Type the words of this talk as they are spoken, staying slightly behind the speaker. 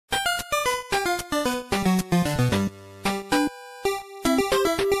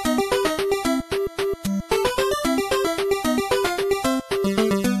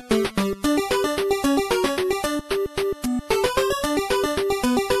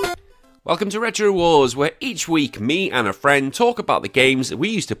Welcome to Retro Wars, where each week me and a friend talk about the games that we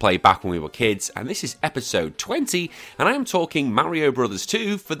used to play back when we were kids, and this is episode 20, and I am talking Mario Bros.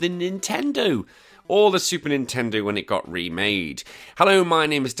 2 for the Nintendo, or the Super Nintendo when it got remade. Hello, my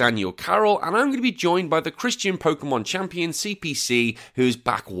name is Daniel Carroll, and I'm going to be joined by the Christian Pokemon champion, CPC, who's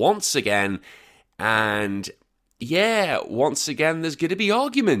back once again, and yeah, once again there's going to be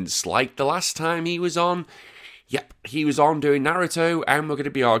arguments, like the last time he was on. Yep, he was on doing Naruto, and we're going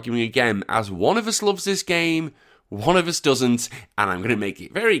to be arguing again, as one of us loves this game, one of us doesn't, and I'm going to make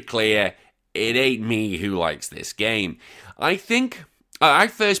it very clear, it ain't me who likes this game. I think I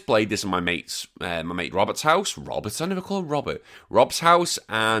first played this in my mate Robert's house. I never call him Robert. Rob's house,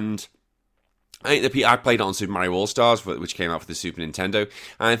 and I played it on Super Mario All-Stars, which came out for the Super Nintendo,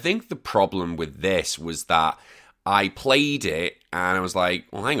 and I think the problem with this was that I played it, and I was like,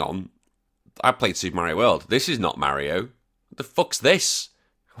 well, hang on, I played Super Mario World. This is not Mario. What the fuck's this?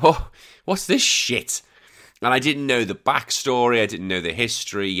 Oh, what's this shit? And I didn't know the backstory. I didn't know the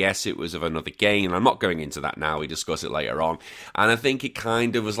history. Yes, it was of another game. And I'm not going into that now. We discuss it later on. And I think it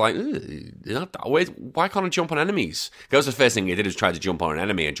kind of was like, why can't I jump on enemies? Because the first thing he did was try to jump on an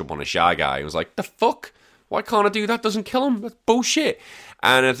enemy and jump on a shy guy. I was like, the fuck? Why can't I do that? Doesn't kill him. That's bullshit.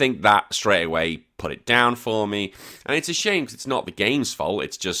 And I think that straight away put it down for me. And it's a shame because it's not the game's fault.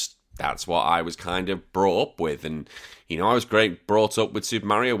 It's just that's what I was kind of brought up with. And, you know, I was brought up with Super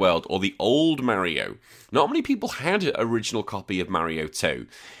Mario World, or the old Mario. Not many people had an original copy of Mario 2.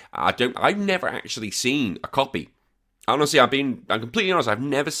 I've never actually seen a copy. Honestly, I'm completely honest, I've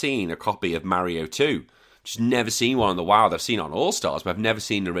never seen a copy of Mario 2. Just never seen one on the Wild. I've seen it on All-Stars, but I've never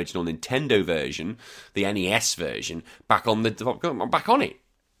seen the original Nintendo version, the NES version, back on it.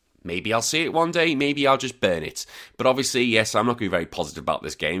 Maybe I'll see it one day, maybe I'll just burn it. But obviously, yes, I'm not going to be very positive about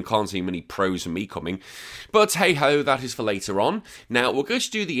this game. Can't see many pros from me coming. But hey-ho, that is for later on. Now, we're going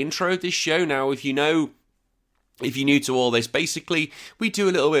to do the intro of this show. Now, if you're new to all this, basically, we do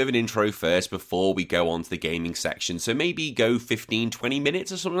a little bit of an intro first before we go on to the gaming section. So maybe go 15, 20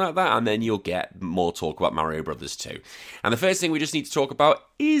 minutes or something like that, and then you'll get more talk about Mario Bros. 2. And the first thing we just need to talk about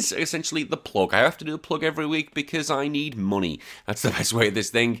is essentially the plug. I have to do a plug every week because I need money. That's the best way of this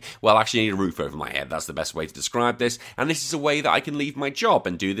thing. Well, actually, I need a roof over my head. That's the best way to describe this. And this is a way that I can leave my job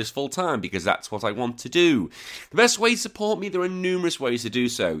and do this full time because that's what I want to do. The best way to support me, there are numerous ways to do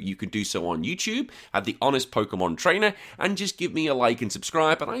so. You can do so on YouTube at The Honest Pokemon Trainer, and just give me a like and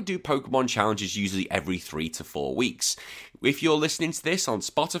subscribe, and I do Pokemon challenges usually every 3 to 4 weeks. If you're listening to this on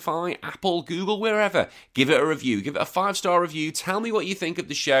Spotify, Apple, Google, wherever, give it a review, give it a 5-star review, tell me what you think of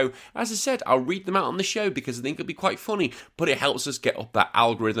the show. As I said, I'll read them out on the show because I think it'll be quite funny, but it helps us get up that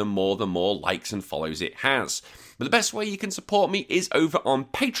algorithm more the more likes and follows it has. But the best way you can support me is over on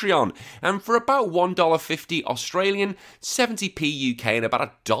Patreon, and for about $1.50 Australian, 70p UK, and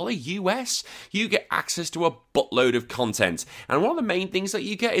about $1 US, you get access to a buttload of content. And one of the main things that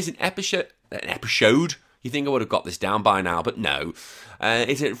you get is an episode. You think I would have got this down by now, but no.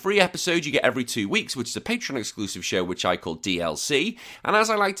 It's a free episode you get every 2 weeks, which is a Patreon-exclusive show, which I call DLC. And as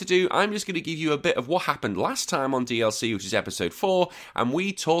I like to do, I'm just going to give you a bit of what happened last time on DLC, which is episode 4, and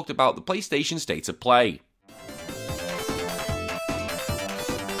we talked about the PlayStation State of Play.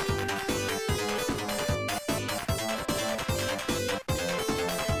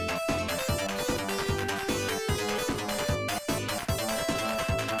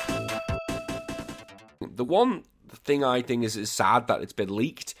 The one thing I think is sad that it's been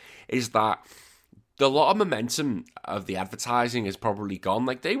leaked is that a lot of momentum of the advertising is probably gone.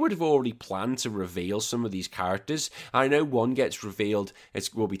 Like, they would have already planned to reveal some of these characters. I know one gets revealed.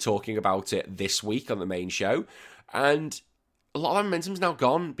 We'll be talking about it this week on the main show. And a lot of momentum's now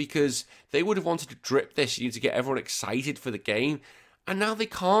gone because they would have wanted to drip this, to get everyone excited for the game. And now they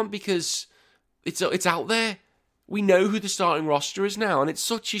can't because it's out there. We know who the starting roster is now, and it's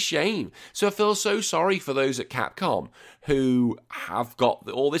such a shame. So I feel so sorry for those at Capcom who have got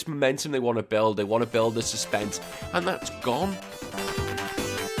all this momentum they want to build. They want to build the suspense, and that's gone.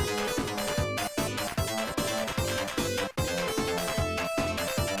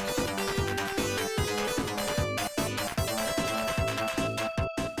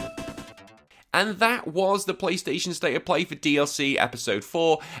 And that was the PlayStation State of Play for DLC Episode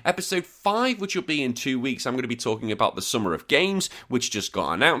 4. Episode 5, which will be in 2 weeks, I'm going to be talking about the Summer of Games, which just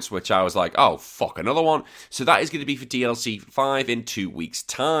got announced, which I was like, oh, fuck, another one. So that is going to be for DLC 5 in 2 weeks'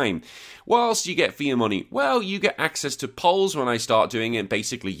 time. What else do you get for your money? Well, you get access to polls when I start doing it.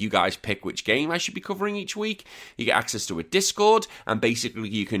 Basically, you guys pick which game I should be covering each week. You get access to a Discord, and basically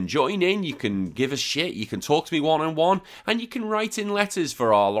you can join in, you can give us shit, you can talk to me one-on-one, and you can write in letters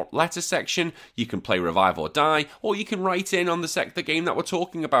for our letter section, you can play Revive or Die, or you can write in on the game that we're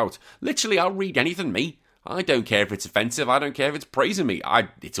talking about. Literally, I'll read anything, me. I don't care if it's offensive, I don't care if it's praising me.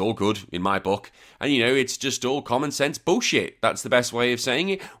 It's all good in my book. And it's just all common sense bullshit. That's the best way of saying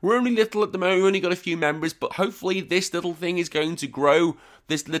it. We're only little at the moment, we've only got a few members, but hopefully this little thing is going to grow.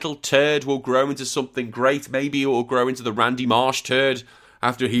 This little turd will grow into something great. Maybe it will grow into the Randy Marsh turd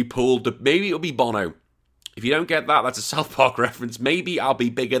after he maybe it'll be Bono. If you don't get that, that's a South Park reference. Maybe I'll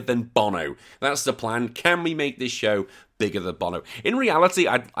be bigger than Bono. That's the plan. Can we make this show bigger than Bono? In reality,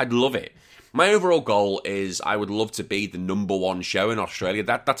 I'd love it. My overall goal is I would love to be the number one show in Australia.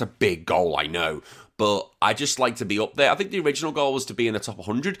 That's a big goal, I know. But I just like to be up there. I think the original goal was to be in the top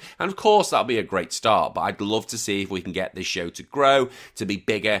 100. And of course, that'll be a great start. But I'd love to see if we can get this show to grow, to be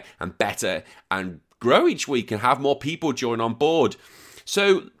bigger and better, and grow each week and have more people join on board.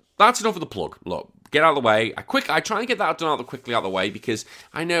 So that's enough of the plug. Look, get out of the way. I try and get that done quickly out of the way because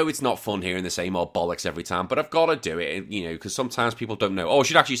I know it's not fun hearing the same old bollocks every time, but I've got to do it, because sometimes people don't know. Oh, I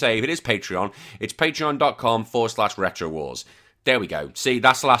should actually say, if it is Patreon, it's patreon.com/Retro Wars. There we go. See,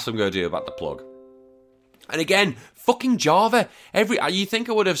 that's the last I'm going to do about the plug. And again, fucking Java. You think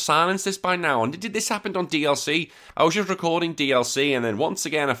I would have silenced this by now? And did this happen on DLC? I was just recording DLC, and then once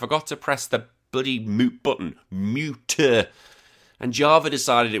again, I forgot to press the bloody mute button. Mute. And Java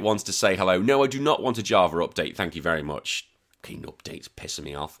decided it wants to say hello. No, I do not want a Java update. Thank you very much. Fucking updates pissing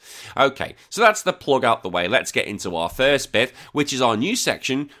me off. Okay, so that's the plug out the way. Let's get into our first bit, which is our new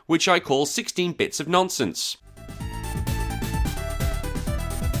section, which I call 16 Bits of Nonsense.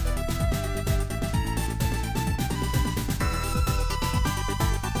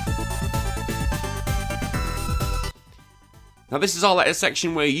 Now, this is our letter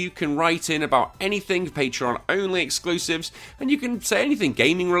section where you can write in about anything Patreon-only exclusives, and you can say anything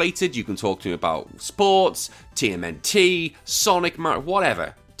gaming-related. You can talk to me about sports, TMNT, Sonic, Mario,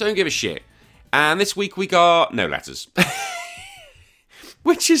 whatever. Don't give a shit. And this week we got no letters.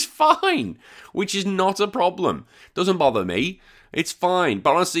 Which is fine. Which is not a problem. Doesn't bother me. It's fine.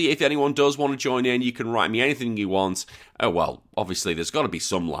 But honestly, if anyone does want to join in, you can write me anything you want. Oh, well, obviously, there's got to be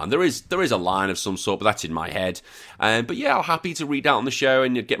some line. There is a line of some sort, but that's in my head. But yeah, I'm happy to read out on the show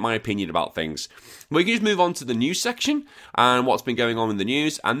and get my opinion about things. We can just move on to the news section and what's been going on in the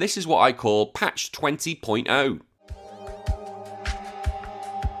news. And this is what I call Patch 20.0.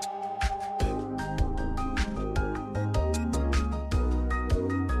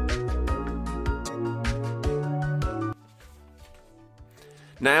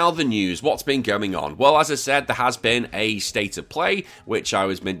 Now the news, what's been going on? Well, as I said, there has been a State of Play, which I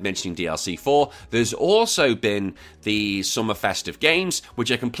was mentioning DLC for. There's also been the Summer Festive Games,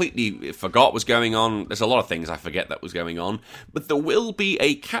 which I completely forgot was going on. There's a lot of things I forget that was going on. But there will be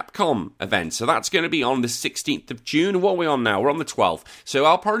a Capcom event, so that's going to be on the 16th of June. What are we on now? We're on the 12th. So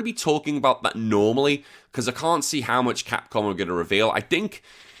I'll probably be talking about that normally, because I can't see how much Capcom are going to reveal. I think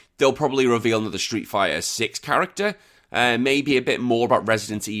they'll probably reveal another Street Fighter 6 character. Maybe a bit more about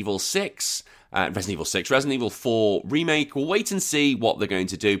Resident Evil 4 Remake. We'll wait and see what they're going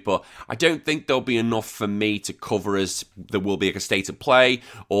to do, but I don't think there'll be enough for me to cover as there will be like a State of Play,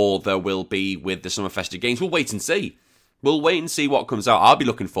 or there will be with the Summer Festive Games. We'll wait and see. We'll wait and see what comes out. I'll be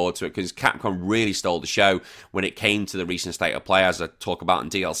looking forward to it because Capcom really stole the show when it came to the recent State of Play, as I talk about in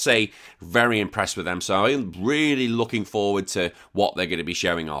DLC. Very impressed with them, so I'm really looking forward to what they're going to be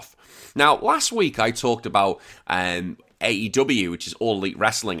showing off. Now, last week I talked about AEW, which is All Elite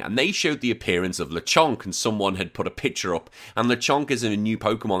Wrestling, and they showed the appearance of Lechonk, and someone had put a picture up, and Lechonk is a new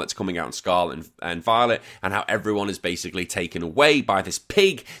Pokemon that's coming out in Scarlet and Violet, and how everyone is basically taken away by this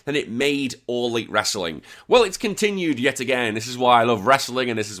pig that it made All Elite Wrestling. Well, it's continued yet again. This is why I love wrestling,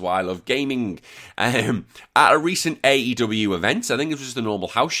 and this is why I love gaming. At a recent AEW event, I think it was just a normal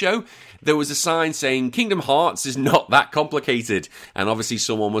house show, there was a sign saying Kingdom Hearts is not that complicated, and obviously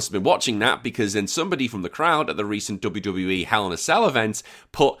someone must have been watching that, because then somebody from the crowd at the recent WWE Hell in a Cell event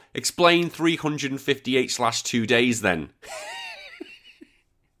put explain 358/2 days then.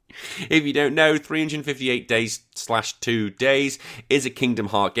 If you don't know, 358 days/2 days is a Kingdom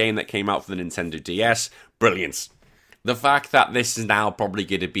Hearts game that came out for the Nintendo DS. Brilliant. The fact that this is now probably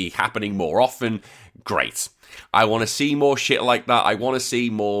going to be happening more often, great. I want to see more shit like that. I want to see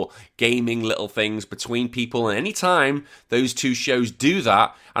more gaming little things between people. And anytime those two shows do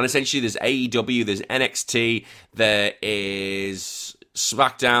that, and essentially there's AEW, there's NXT, there is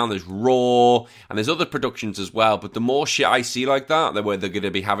SmackDown, there's Raw, and there's other productions as well. But the more shit I see like that, where they're going to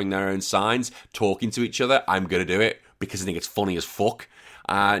be having their own signs, talking to each other, I'm going to do it because I think it's funny as fuck.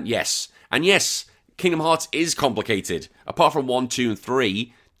 And yes, Kingdom Hearts is complicated. Apart from 1, 2, and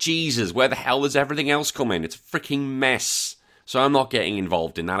 3, Jesus, where the hell does everything else come in? It's a freaking mess. So I'm not getting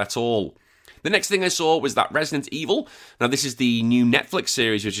involved in that at all. The next thing I saw was that Resident Evil. Now, this is the new Netflix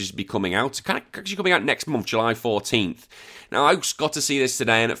series which is be coming out. Actually coming out next month, July 14th. Now, I got to see this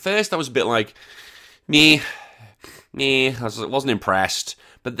today, and at first I was a bit like, meh, I wasn't impressed.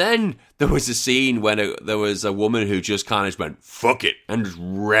 But then there was a scene when there was a woman who just kind of went, fuck it, and just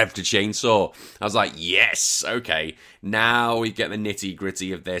revved a chainsaw. I was like, yes, okay, now we get the nitty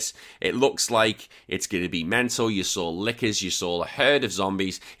gritty of this. It looks like it's going to be mental. You saw lickers, you saw a herd of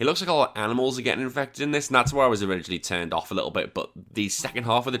zombies. It looks like a lot of animals are getting infected in this, and that's where I was originally turned off a little bit. But the second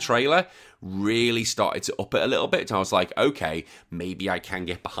half of the trailer really started to up it a little bit. And I was like, okay, maybe I can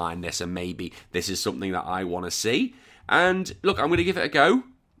get behind this, and maybe this is something that I want to see. And look, I'm going to give it a go.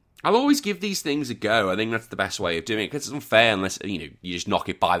 I'll always give these things a go. I think that's the best way of doing it, because it's unfair unless, you just knock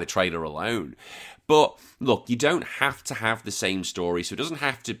it by the trailer alone. But look, you don't have to have the same story, so it doesn't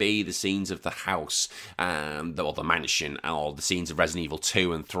have to be the scenes of the house, or the mansion, or the scenes of Resident Evil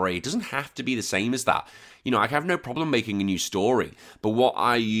 2 and 3. It doesn't have to be the same as that. I have no problem making a new story, but what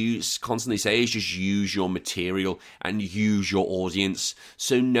I constantly say is just use your material and use your audience.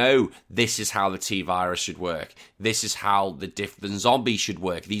 So no, this is how the T-Virus should work. This is how the zombies should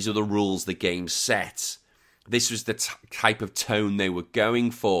work. These are the rules the game sets. This was the type of tone they were going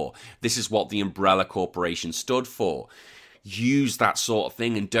for. This is what the Umbrella Corporation stood for. Use that sort of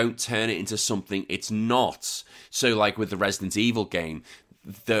thing and don't turn it into something it's not. So like with the Resident Evil game,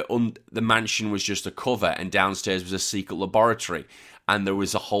 the mansion was just a cover and downstairs was a secret laboratory and there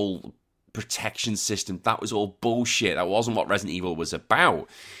was a whole protection system. That was all bullshit. That wasn't what Resident Evil was about.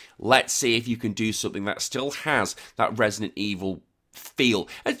 Let's see if you can do something that still has that Resident Evil feel.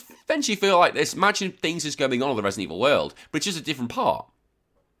 And eventually feel like this. Imagine things is going on in the Resident Evil world, but it's just a different part.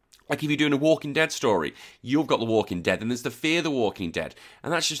 Like if you're doing a Walking Dead story, you've got the Walking Dead, and there's the Fear the Walking Dead,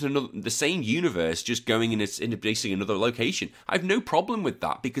 and that's just the same universe, just going in basically another location. I have no problem with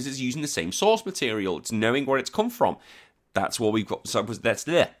that because it's using the same source material. It's knowing where it's come from. That's what we've got. So that's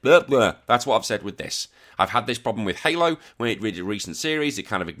there. That's what I've said with this. I've had this problem with Halo when it did a recent series. It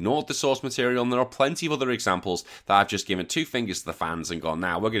kind of ignored the source material, and there are plenty of other examples that I've just given two fingers to the fans and gone,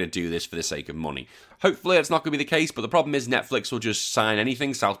 now we're going to do this for the sake of money. Hopefully that's not going to be the case, but the problem is Netflix will just sign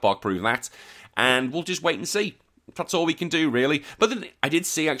anything. South Park proved that, and we'll just wait and see. That's all we can do, really. But then I did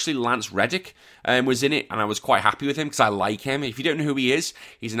see, actually, Lance Reddick was in it, and I was quite happy with him, because I like him. If you don't know who he is,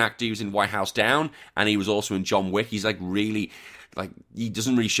 he's an actor who's in White House Down, and he was also in John Wick. He's, he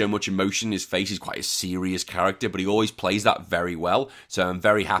doesn't really show much emotion in his face. He's quite a serious character, but he always plays that very well. So I'm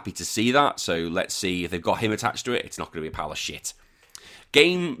very happy to see that. So let's see if they've got him attached to it. It's not going to be a pile of shit.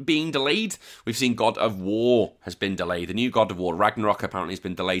 Game being delayed. We've seen God of War has been delayed. The new God of War Ragnarok apparently has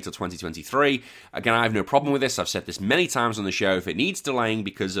been delayed till 2023. Again, I have no problem with this. I've said this many times on the show. If it needs delaying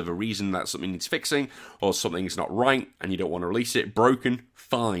because of a reason that something needs fixing or something's not right and you don't want to release it, broken,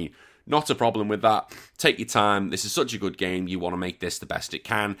 fine. Not a problem with that. Take your time. This is such a good game. You want to make this the best it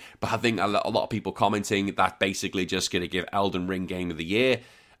can. But I think a lot of people commenting that basically just going to give Elden Ring Game of the Year.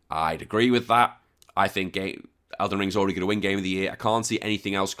 I'd agree with that. I think Elden Ring's already going to win Game of the Year. I can't see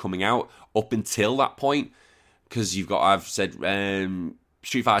anything else coming out up until that point. Because I've said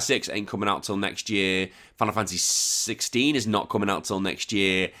Street Fighter 6 ain't coming out till next year. Final Fantasy 16 is not coming out till next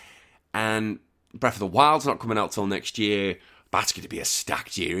year. And Breath of the Wild's not coming out till next year. That's going to be a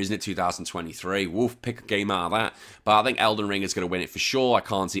stacked year, isn't it? 2023. Wolf, pick a game out of that. But I think Elden Ring is going to win it for sure. I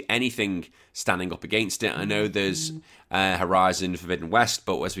can't see anything standing up against it. I know there's Horizon Forbidden West,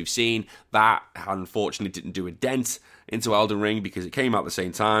 but as we've seen, that unfortunately didn't do a dent into Elden Ring because it came out at the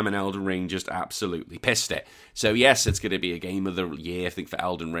same time, and Elden Ring just absolutely pissed it. So yes, it's going to be a game of the year, I think, for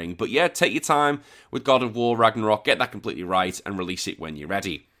Elden Ring. But yeah, take your time with God of War Ragnarok, get that completely right, and release it when you're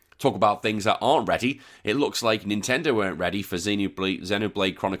ready. Talk about things that aren't ready. It looks like Nintendo weren't ready for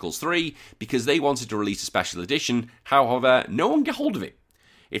Xenoblade Chronicles 3 because they wanted to release a special edition. However, no one got hold of it.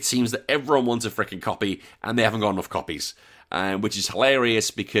 It seems that everyone wants a freaking copy and they haven't got enough copies. Which is hilarious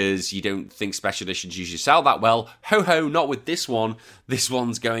because you don't think special editions usually sell that well. Ho, not with this one. This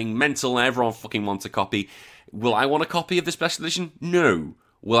one's going mental and everyone fucking wants a copy. Will I want a copy of the special edition? No.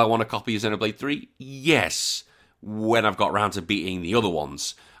 Will I want a copy of Xenoblade 3? Yes. When I've got around to beating the other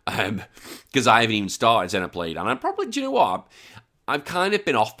ones. Because I haven't even started Xenoblade, and I'm probably, do you know what? I've kind of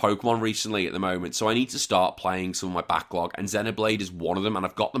been off Pokemon recently at the moment, so I need to start playing some of my backlog, and Xenoblade is one of them, and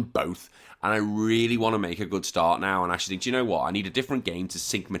I've got them both, and I really want to make a good start now, and actually think, do you know what? I need a different game to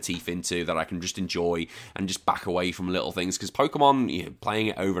sink my teeth into that I can just enjoy and just back away from little things, because Pokemon, playing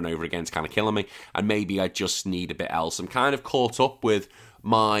it over and over again is kind of killing me, and maybe I just need a bit else. I'm kind of caught up with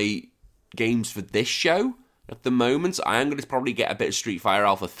my games for this show. At the moment, I am going to probably get a bit of Street Fighter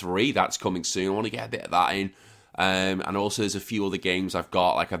Alpha 3. That's coming soon. I want to get a bit of that in. And also there's a few other games I've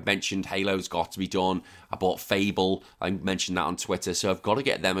got. Like I've mentioned, Halo's got to be done. I bought Fable. I mentioned that on Twitter. So I've got to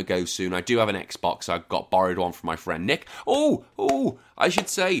get them a go soon. I do have an Xbox. I got borrowed one from my friend Nick. Oh, I should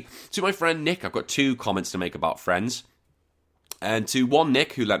say to my friend Nick, I've got 2 comments to make about friends. And to one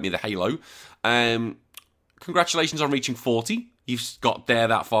Nick, who lent me the Halo, congratulations on reaching 40. You've got there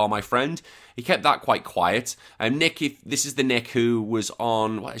that far, my friend. He kept that quite quiet. Nick, this is the Nick who was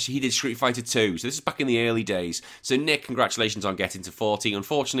on, he did Street Fighter 2, so this is back in the early days. So Nick, congratulations on getting to 40.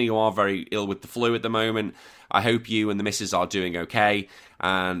 Unfortunately, you are very ill with the flu at the moment. I hope you and the missus are doing okay.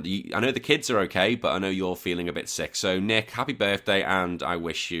 And I know the kids are okay, but I know you're feeling a bit sick. So Nick, happy birthday, and I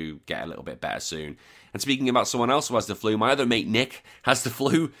wish you get a little bit better soon. And speaking about someone else who has the flu, my other mate Nick has the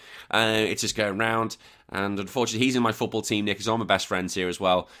flu. It's just going round. And unfortunately, he's in my football team, Nick, is one of my best friends here as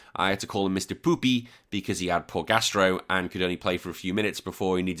well. I had to call him Mr. Poopy because he had poor gastro and could only play for a few minutes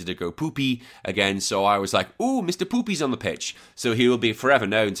before he needed to go poopy again. So I was like, ooh, Mr. Poopy's on the pitch. So he will be forever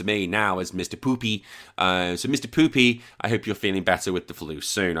known to me now as Mr. Poopy. So Mr. Poopy, I hope you're feeling better with the flu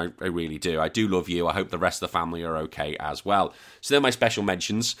soon. I really do. I do love you. I hope the rest of the family are okay as well. So they're my special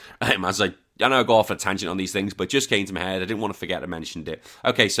mentions. As I know I go off a tangent on these things, but it just came to my head. I didn't want to forget I mentioned it.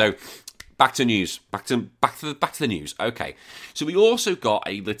 Okay, so back to news. Back to the news. Okay, so we also got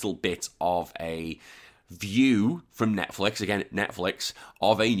a little bit of a view from Netflix, again Netflix,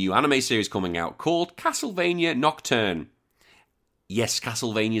 of a new anime series coming out called Castlevania Nocturne. Yes,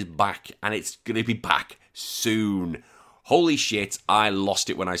 Castlevania's back, and it's going to be back soon. Holy shit, I lost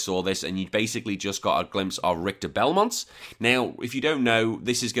it when I saw this, and you basically just got a glimpse of Richter Belmont. Now, if you don't know,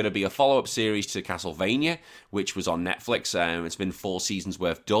 this is going to be a follow-up series to Castlevania, which was on Netflix. It's been 4 seasons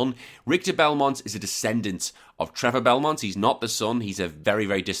worth done. Richter Belmont is a descendant of Trevor Belmont. He's not the son. He's a very,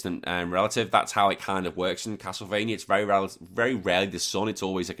 very distant relative. That's how it kind of works in Castlevania. It's very rarely the son. It's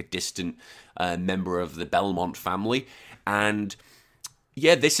always like a distant member of the Belmont family. And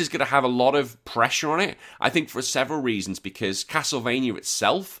yeah, this is going to have a lot of pressure on it. I think for several reasons, because Castlevania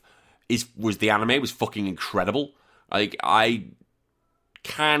itself was fucking incredible. Like, I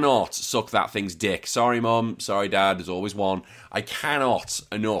cannot suck that thing's dick. Sorry, Mum. Sorry, Dad. There's always one. I cannot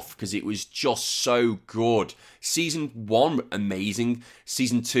enough because it was just so good. Season 1, amazing.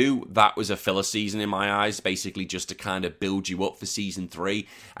 Season 2, that was a filler season in my eyes, basically just to kind of build you up for Season 3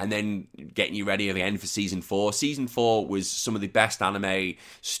 and then getting you ready at the end for Season 4. Season 4 was some of the best anime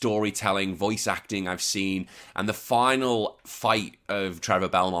storytelling, voice acting I've seen, and the final fight of Trevor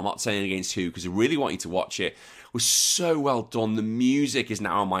Belmont, I'm not saying against who because I really want you to watch it, was so well done. The music is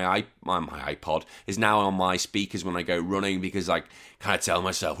now on my iPod, is now on my speakers when I go running because I kind of tell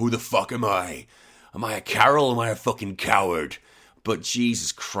myself, who the fuck am I? Am I a Carol? Am I a fucking coward? But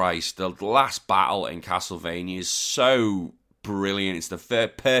Jesus Christ, the last battle in Castlevania is so brilliant. It's the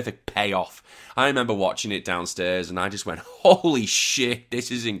perfect payoff. I remember watching it downstairs and I just went, holy shit,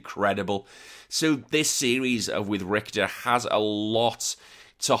 this is incredible. So this series with Richter has a lot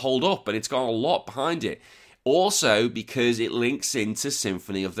to hold up and it's got a lot behind it. Also, because it links into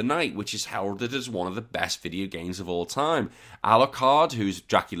Symphony of the Night, which is heralded as one of the best video games of all time. Alucard, who's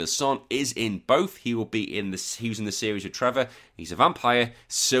Dracula's son, is in both. He was in the series with Trevor. He's a vampire,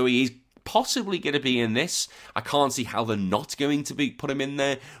 so he's possibly going to be in this. I can't see how they're not going to put him in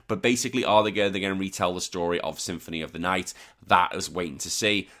there, but basically, are they going to retell the story of Symphony of the Night? That is waiting to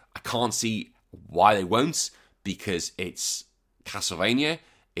see. I can't see why they won't, because it's Castlevania.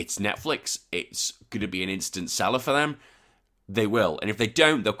 It's Netflix. It's going to be an instant seller for them. They will, and if they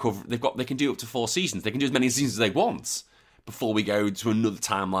don't, they'll cover. They can do up to 4 seasons. They can do as many seasons as they want before we go to another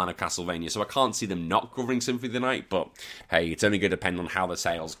timeline of Castlevania. So I can't see them not covering Symphony of the Night. But hey, it's only going to depend on how the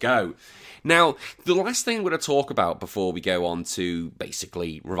sales go. Now, the last thing I'm going to talk about before we go on to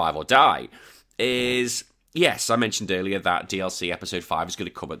basically Revive or Die is, yes, I mentioned earlier that DLC Episode 5 is going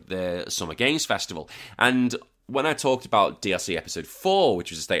to cover the Summer Games Festival, and when I talked about DLC Episode 4,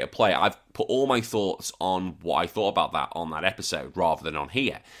 which was a State of Play, I've put all my thoughts on what I thought about that on that episode, rather than on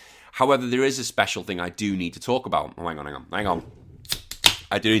here. However, there is a special thing I do need to talk about. Oh, hang on.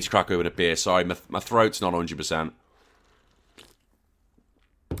 I do need to crack open a beer. Sorry, my throat's not 100%.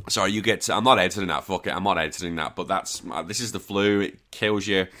 Sorry, I'm not editing that, fuck it, I'm not editing that, but this is the flu, it kills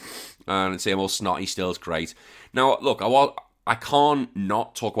you, and I'm all snotty still, it's great. Now, look, I can't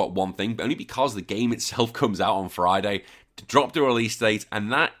not talk about one thing, but only because the game itself comes out on Friday to drop the release date,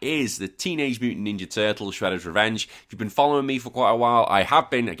 and that is the Teenage Mutant Ninja Turtles Shredder's Revenge. If you've been following me for quite a while, I have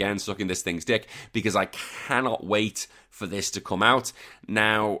been, again, sucking this thing's dick, because I cannot wait for this to come out.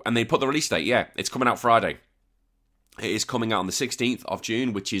 Now, and they put the release date, yeah, it's coming out Friday. It is coming out on the 16th of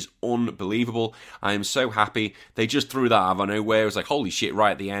June, which is unbelievable. I am so happy. They just threw that out of nowhere. It was like, holy shit,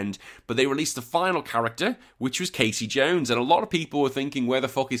 right at the end. But they released the final character, which was Casey Jones. And a lot of people were thinking, where the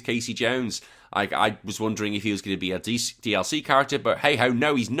fuck is Casey Jones? I was wondering if he was going to be a DLC character, but hey ho,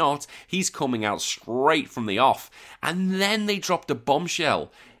 no, he's not. He's coming out straight from the off. And then they dropped a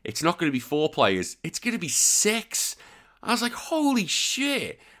bombshell. It's not going to be 4 players. It's going to be 6. I was like, holy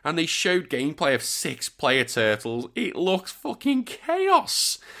shit. And they showed gameplay of 6-player Turtles. It looks fucking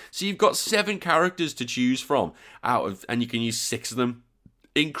chaos. So you've got 7 characters to choose from and you can use 6 of them.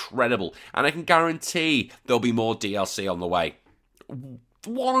 Incredible. And I can guarantee there'll be more DLC on the way.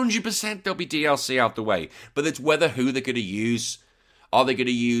 100% there'll be DLC out the way. But it's who they're going to use. Are they going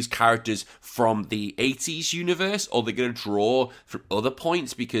to use characters from the 80s universe, or are they going to draw from other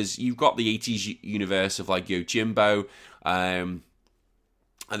points? Because you've got the 80s universe of like Yojimbo.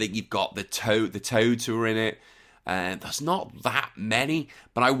 I think you've got the Toads who are in it. There's not that many,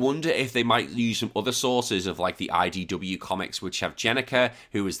 but I wonder if they might use some other sources of like the IDW comics, which have Jennika,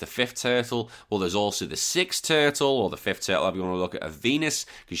 who is the 5th turtle. Well, there's also the 6th turtle, or the 5th turtle, if you want to look at Venus,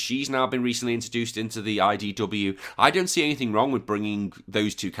 because she's now been recently introduced into the IDW. I don't see anything wrong with bringing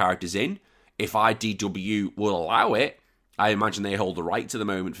those 2 characters in. If IDW will allow it, I imagine they hold the rights at the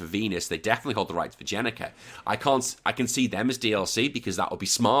moment for Venus. They definitely hold the rights for Jennika. I can see them as DLC because that would be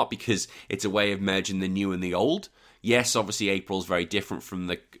smart, because it's a way of merging the new and the old. Yes, obviously April's very different from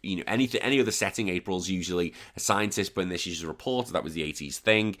the any other setting. April's usually a scientist, but in this she's a reporter. That was the 80s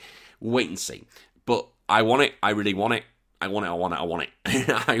thing. Wait and see. But I want it. I really want it. I want it.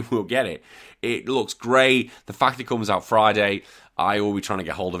 I will get it. It looks great. The fact it comes out Friday, I will be trying to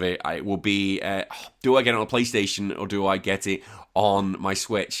get hold of it. It will be, do I get it on a PlayStation or do I get it on my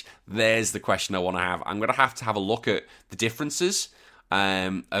Switch? There's the question I want to have. I'm going to have a look at the differences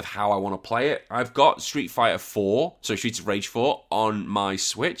of how I want to play it. I've got Streets of Rage 4 on my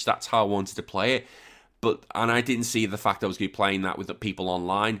Switch. That's how I wanted to play it. And I didn't see the fact I was going to be playing that with the people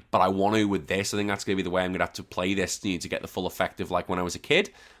online, but I want to with this. I think that's going to be the way I'm going to have to play this to get the full effect of like when I was a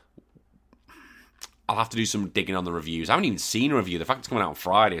kid. I'll have to do some digging on the reviews. I haven't even seen a review. The fact it's coming out on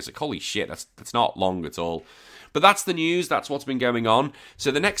Friday, it's like, holy shit, that's not long at all. But that's the news. That's what's been going on.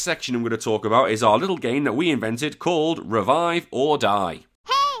 So the next section I'm going to talk about is our little game that we invented called Revive or Die.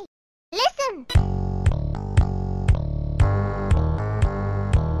 Hey, listen!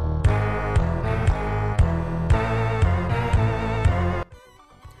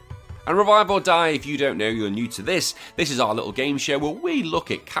 And Revive or Die, if you don't know, you're new to this is our little game show where we look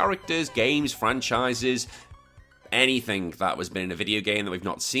at characters, games, franchises, anything that has been in a video game that we've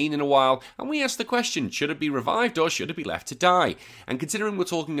not seen in a while, and we ask the question, should it be revived or should it be left to die? And considering we're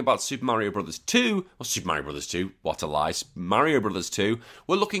talking about Super Mario Bros. 2, or Super Mario Bros. 2, what a lie, Mario Bros. 2,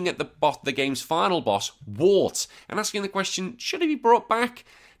 we're looking at the game's final boss, Wart, and asking the question, should he be brought back?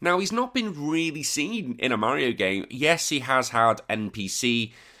 Now, he's not been really seen in a Mario game. Yes, he has had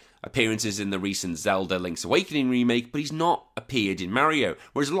NPC appearances in the recent Zelda Link's Awakening remake, but he's not appeared in Mario,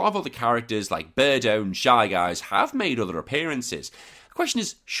 whereas a lot of other characters like Birdo and Shy Guys have made other appearances. The question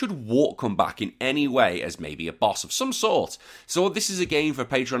is, should Wart come back in any way as maybe a boss of some sort? So this is a game for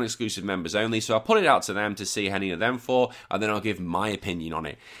Patreon exclusive members only, so I'll put it out to them to see how any of them for, and then I'll give my opinion on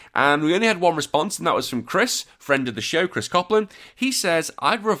it. And we only had one response, and that was from Chris, friend of the show, Chris Copland. He says,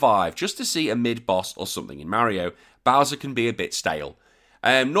 I'd revive just to see a mid-boss or something in Mario. Bowser can be a bit stale.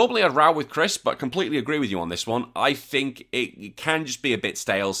 Normally I'd row with Chris, but completely agree with you on this one. I think it can just be a bit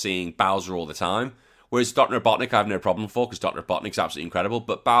stale seeing Bowser all the time. Whereas Dr. Robotnik I have no problem for, because Dr. Robotnik's absolutely incredible,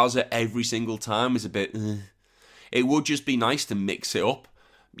 but Bowser every single time is a bit... It would just be nice to mix it up,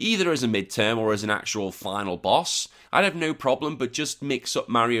 either as a midterm or as an actual final boss. I'd have no problem, but just mix up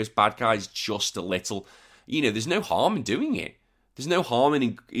Mario's bad guys just a little. There's no harm in doing it. There's no harm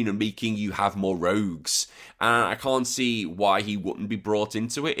in making you have more rogues. And I can't see why he wouldn't be brought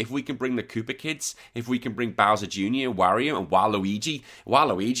into it. If we can bring the Koopa Kids, if we can bring Bowser Jr., Wario, and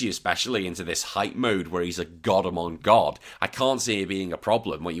Waluigi especially, into this hype mode where he's a god among god, I can't see it being a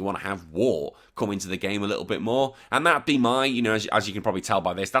problem where you want to have War come into the game a little bit more. And that'd be my, as you can probably tell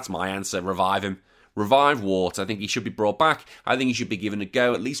by this, that's my answer. Revive him. Revive Wart. I think he should be brought back. I think he should be given a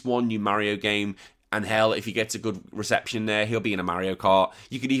go. At least one new Mario game. And hell, if he gets a good reception there, he'll be in a Mario Kart.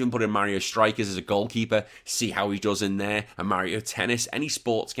 You could even put in Mario Strikers as a goalkeeper, see how he does in there. A Mario Tennis, any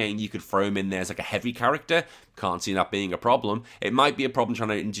sports game, you could throw him in there as like a heavy character. Can't see that being a problem. It might be a problem trying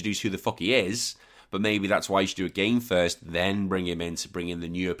to introduce who the fuck he is, but maybe that's why you should do a game first, then bring him in to bring in the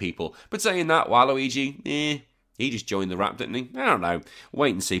newer people. But saying that, Waluigi, He just joined the rap, didn't he? I don't know.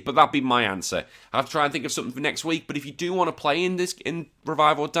 Wait and see. But that'd be my answer. I'll try and think of something for next week. But if you do want to play in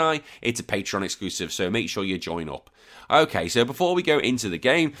Revive or Die, it's a Patreon exclusive, so make sure you join up. Okay, so before we go into the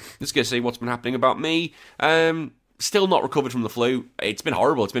game, let's go see what's been happening about me. Still not recovered from the flu. It's been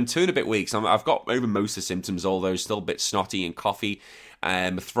horrible. It's been 2.5 weeks. I've got over most of the symptoms, although still a bit snotty and coughy. My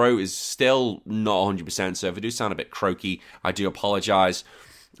throat is still not 100%, so if I do sound a bit croaky, I do apologise.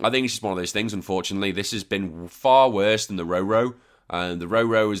 I think it's just one of those things, unfortunately. This has been far worse than the Ro-Ro. The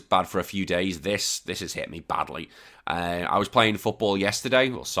Ro-Ro was bad for a few days. This has hit me badly. I was playing football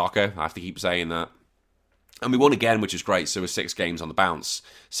yesterday, or soccer, I have to keep saying that. And we won again, which was great. So we're 6 games on the bounce,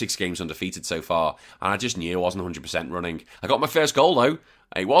 6 games undefeated so far. And I just knew I wasn't 100% running. I got my first goal, though.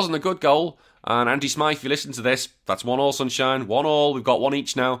 It wasn't a good goal. And Andy Smythe, if you listen to this, that's 1-1 Sunshine. 1-1. We've got 1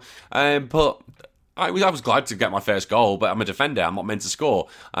 each now. But I was glad to get my first goal, but I'm a defender. I'm not meant to score.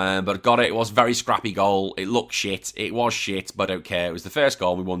 But I got it. It was a very scrappy goal. It looked shit. It was shit, but I don't care. It was the first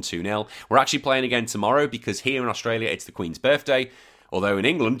goal. We won 2-0. We're actually playing again tomorrow because here in Australia, it's the Queen's birthday. Although in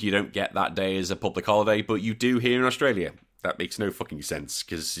England, you don't get that day as a public holiday, but you do here in Australia. That makes no fucking sense,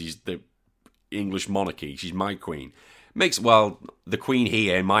 because she's the English monarchy. She's my queen. The queen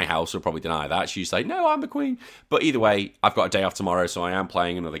here in my house will probably deny that. She'll say, no, I'm the queen. But either way, I've got a day off tomorrow, so I am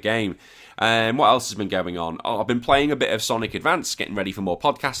playing another game. What else has been going on? I've been playing a bit of Sonic Advance, getting ready for more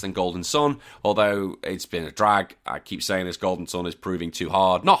podcasts and Golden Sun, although it's been a drag. I keep saying this, Golden Sun is proving too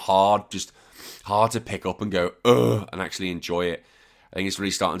hard. Not hard, just hard to pick up and go, ugh, and actually enjoy it. I think it's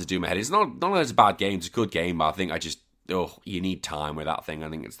really starting to do my head. It's not that it's a bad game, it's a good game, but I think you need time with that thing. I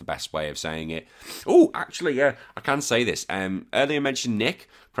think it's the best way of saying it. Oh, actually, yeah, I can say this. Earlier I mentioned Nick,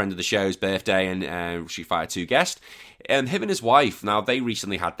 friend of the show's birthday, and Street Fighter 2 guest. Him and his wife, now they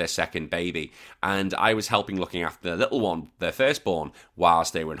recently had their second baby, and I was helping looking after their little one, their firstborn,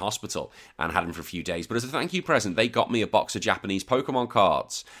 whilst they were in hospital, and had him for a few days. But as a thank you present, they got me a box of Japanese Pokemon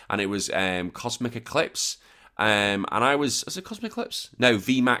cards, and it was Cosmic Eclipse. And was it Cosmic Eclipse? No,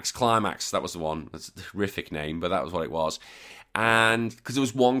 VMAX Climax, that was the one. That's a horrific name, but that was what it was. And because there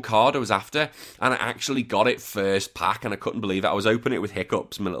was one card I was after, and I actually got it first pack, and I couldn't believe it. I was opening it with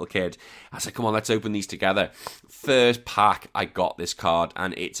hiccups, my little kid. I said, come on, let's open these together. First pack, I got this card,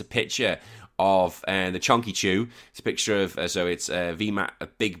 and it's a picture of the Chonky Chew. It's a picture of, so it's VMAX, a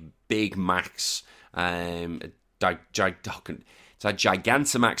big Max, it's a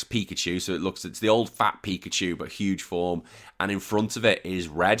Gigantamax Pikachu, so it's the old fat Pikachu, but huge form. And in front of it is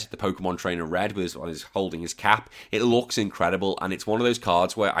Red, the Pokemon trainer Red, with his holding his cap. It looks incredible, and it's one of those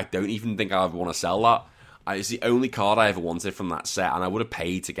cards where I don't even think I ever want to sell that. It's the only card I ever wanted from that set, and I would have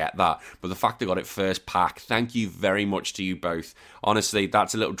paid to get that. But the fact I got it first pack, thank you very much to you both. Honestly,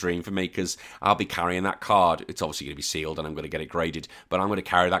 that's a little dream for me, because I'll be carrying that card. It's obviously going to be sealed, and I'm going to get it graded. But I'm going to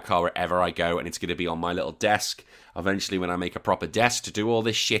carry that card wherever I go, and it's going to be on my little desk. Eventually, when I make a proper desk to do all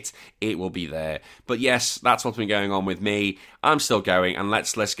this shit, it will be there. But yes, that's what's been going on with me. I'm still going, and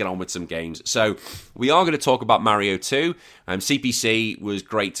let's get on with some games. So, we are going to talk about Mario 2. CPC was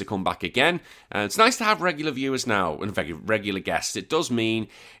great to come back again. It's nice to have regular viewers now, and regular guests. It does mean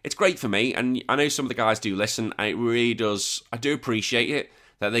it's great for me, and I know some of the guys do listen, and it really does. I do appreciate it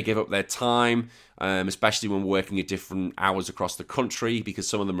that they give up their time, especially when we're working at different hours across the country, because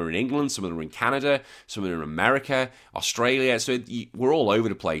some of them are in England, some of them are in Canada, some of them are in America, Australia, so we're all over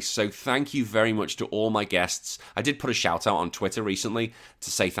the place. So thank you very much to all my guests. I did put a shout out on Twitter recently to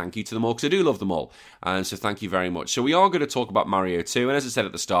say thank you to them all, because I do love them all, and so thank you very much. So we are going to talk about Mario 2, and as I said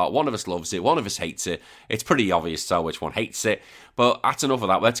at the start, one of us loves it, one of us hates it. It's pretty obvious to tell which one hates it, but that's enough of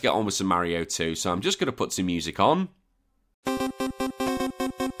that. Let's get on with some Mario 2. So I'm just going to put some music on.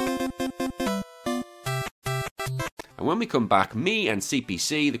 And when we come back, me and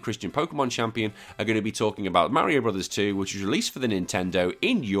CPC, the Christian Pokemon champion, are going to be talking about Mario Bros. 2, which was released for the Nintendo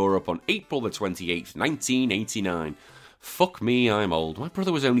in Europe on April the 28th, 1989. Fuck me, I'm old. My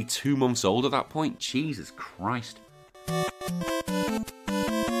brother was only 2 months old at that point. Jesus Christ.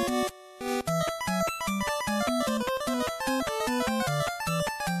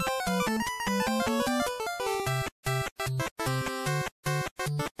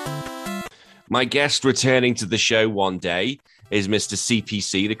 My guest returning to the show one day is Mr.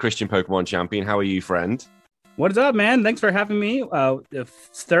 CPC, the Christian Pokemon champion. How are you, friend? What's up, man? Thanks for having me.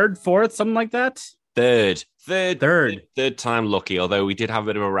 Third, fourth, something like that? Third time lucky, although we did have a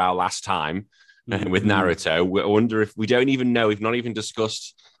bit of a row last time with Naruto. I wonder if we don't even know, we've not even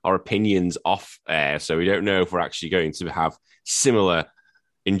discussed our opinions off air, so we don't know if we're actually going to have similar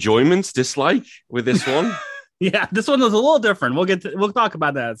enjoyment, dislike with this one. Yeah, this one was a little different. We'll talk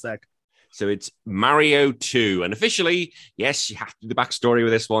about that in a sec. So it's Mario 2. And officially, yes, you have to do the backstory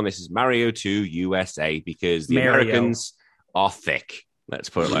with this one. This is Mario 2 USA because the Americans are thick. Let's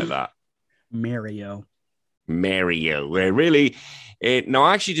put it like that. Mario. Where really, now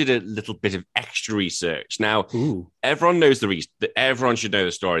I actually did a little bit of extra research. Now, everyone knows everyone should know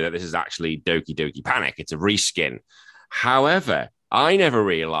the story that this is actually Doki Doki Panic. It's a reskin. However, I never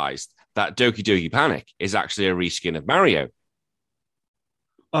realized that Doki Doki Panic is actually a reskin of Mario.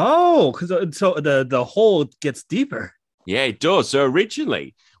 Oh, because so the hole gets deeper. Yeah, it does. So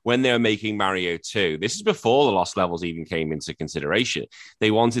originally, when they were making Mario 2, this is before the Lost Levels even came into consideration. They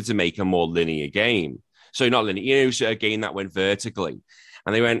wanted to make a more linear game. So not linear, so a game that went vertically.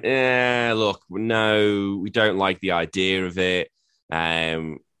 And they went, look, no, we don't like the idea of it.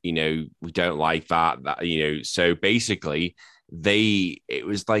 We don't like that. So basically, it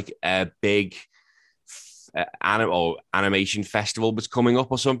was like a big animation festival was coming up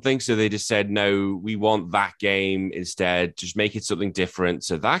or something. So they just said, no, we want that game instead. Just make it something different.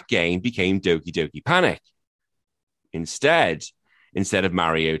 So that game became Doki Doki Panic instead of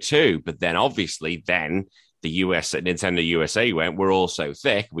Mario 2. But then obviously Nintendo USA went, we're all so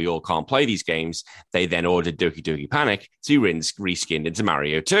thick, we all can't play these games. They then ordered Doki Doki Panic to reskinned into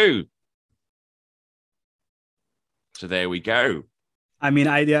Mario 2. So there we go. I mean,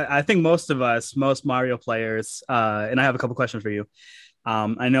 I think most Mario players, and I have a couple questions for you.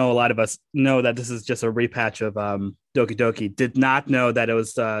 I know a lot of us know that this is just a repatch of Doki Doki. Did not know that it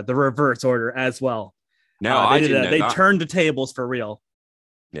was the reverse order as well. No, I didn't know they that. turned the tables for real.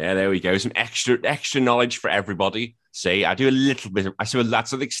 Yeah, there we go. Some extra knowledge for everybody. See, I do a little bit.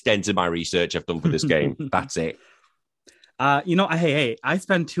 That's the extent of my research I've done for this game. That's it. Hey, I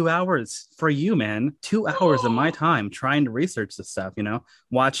spent 2 hours for you, man. 2 hours of my time trying to research this stuff,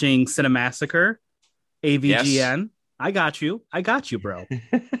 watching Cinemassacre, AVGN. Yes. I got you, bro.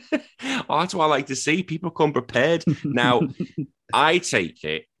 Well, that's what I like to see. People come prepared. Now, I take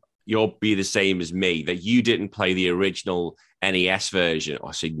it you'll be the same as me, that you didn't play the original NES version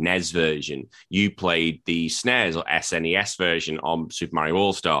or NES version. You played the SNES or SNES version on Super Mario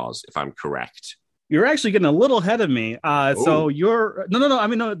All-Stars, if I'm correct. You're actually getting a little ahead of me. So you're no. I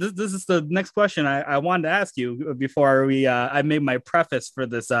mean, no. This is the next question I wanted to ask you before I made my preface for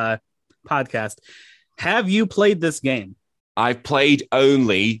this podcast. Have you played this game? I've played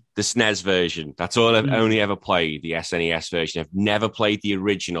only the SNES version. That's all I've only ever played, the SNES version. I've never played the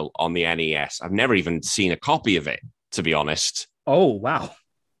original on the NES. I've never even seen a copy of it, to be honest. Oh, wow.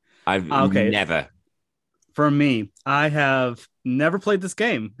 I've never. For me, I have never played this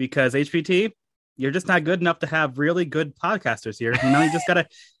game because HPT, you're just not good enough to have really good podcasters here. You just got to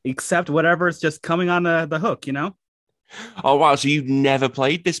accept whatever's just coming on the hook, Oh, wow. So you've never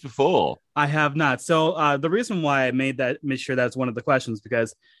played this before? I have not. So the reason why I made sure that's one of the questions,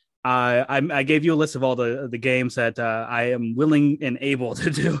 because I gave you a list of all the games that I am willing and able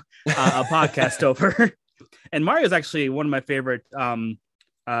to do a podcast over. And Mario is actually one of my favorite products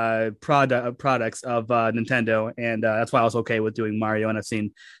of Nintendo. And that's why I was okay with doing Mario. And I've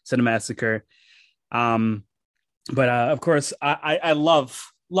seen Cinemassacre. But of course, I love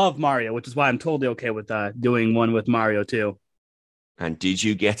Mario, which is why I'm totally okay with doing one with Mario too. And did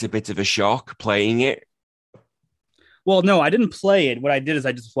you get a bit of a shock playing it? Well, no, I didn't play it. What I did is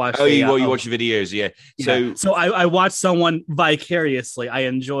I just watched. You watched the videos, yeah. So I watched someone vicariously. I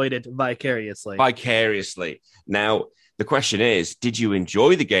enjoyed it vicariously. Now, the question is, did you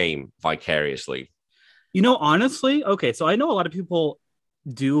enjoy the game vicariously? Honestly, okay. So I know a lot of people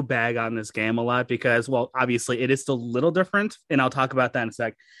do bag on this game a lot because, well, obviously it is still a little different, and I'll talk about that in a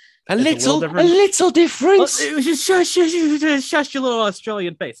sec. A little difference. Shush your little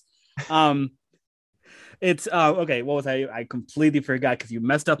Australian face. It's okay. What was I completely forgot because you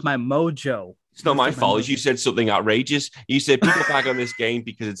messed up my mojo. It's not my fault. You said something outrageous. You said people bag on this game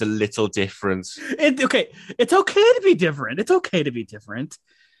because it's a little different. It's okay to be different.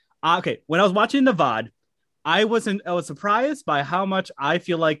 Okay, when I was watching the VOD, I was surprised by how much I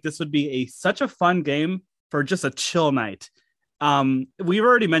feel like this would be such a fun game for just a chill night. We've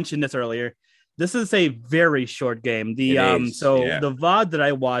already mentioned this earlier. This is a very short game. The VOD that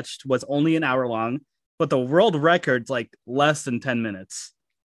I watched was only an hour long, but the world record's like less than 10 minutes.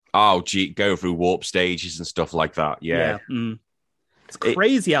 Oh, gee, go through warp stages and stuff like that. Yeah. It's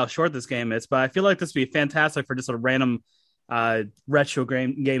crazy how short this game is, but I feel like this would be fantastic for just a random retro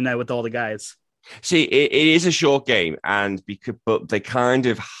game night with all the guys. See, it is a short game, but they kind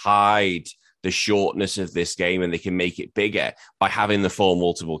of hide the shortness of this game, and they can make it bigger by having the full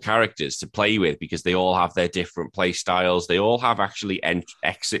multiple characters to play with, because they all have their different play styles. They all have actually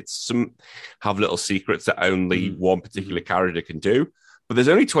exits. Some have little secrets that only one particular character can do. But there's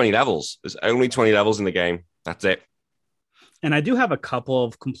only 20 levels. There's only 20 levels in the game. That's it. And I do have a couple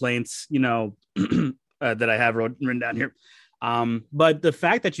of complaints, that I have written down here. But the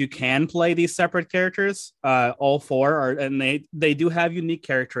fact that you can play these separate characters, all four are, and they do have unique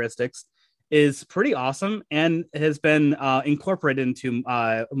characteristics, is pretty awesome and has been incorporated into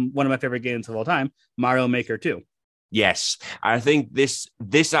one of my favorite games of all time, Mario Maker 2. Yes, I think this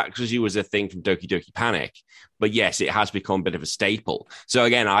actually was a thing from Doki Doki Panic, but yes, it has become a bit of a staple. So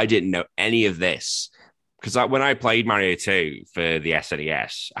again, I didn't know any of this because when I played Mario 2 for the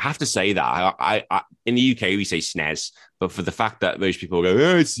SNES, I have to say that I in the UK we say SNES, but for the fact that most people go,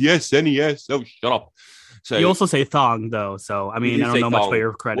 oh, it's the SNES, oh, shut up. So you also say thong though, so I mean I don't know much about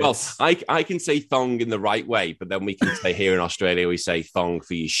your credits. Well, I can say thong in the right way, but then we can say here in Australia we say thong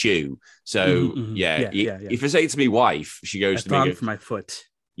for your shoe. So yeah. If I say it to my wife, she goes to me, thong for my foot.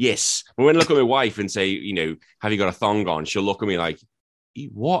 Yes, but when I look at my wife and say, have you got a thong on? She'll look at me like,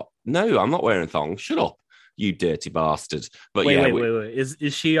 what? No, I'm not wearing a thong. Shut up, you dirty bastard. But wait.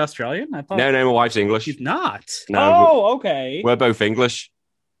 Is she Australian? I thought no, my wife's English. She's not. No, okay. We're both English.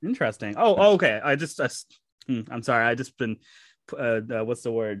 Interesting. Oh, okay. I'm sorry. I just been, what's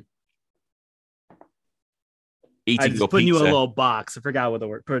the word? Eating I just put you in a little box. I forgot what the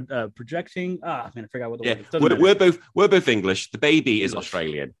word. Projecting. I forgot what the word is. We're both English. The baby is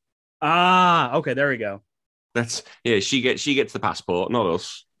Australian. Okay. There we go. She gets the passport, not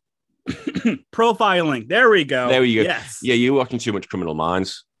us. Profiling. There we go. There we go. Yes. Yeah, you're watching too much Criminal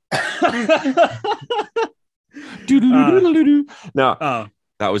Minds. No.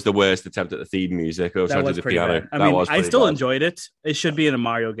 That was the worst attempt at the theme music. I was trying to do the piano. Bad. I still enjoyed it. It should be in a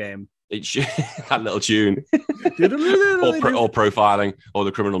Mario game. It should, that little tune. or profiling, or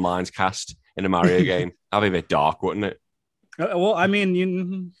the Criminal Minds cast in a Mario game. That'd be a bit dark, wouldn't it? Well, I mean,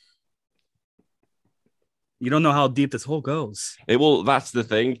 you don't know how deep this hole goes. That's the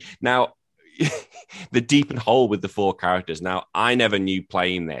thing. Now, the deep hole with the four characters. Now, I never knew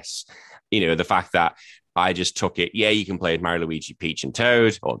playing this. The fact that I just took it. Yeah, you can play as Mario, Luigi, Peach, and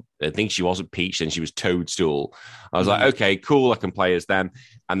Toad. Or I think she wasn't Peach, and she was Toadstool. I was like, okay, cool. I can play as them,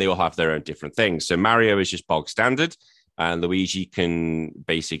 and they all have their own different things. So Mario is just bog standard, and Luigi can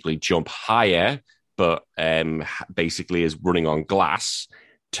basically jump higher, but basically is running on glass.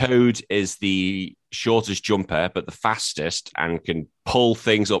 Toad is the shortest jumper, but the fastest, and can pull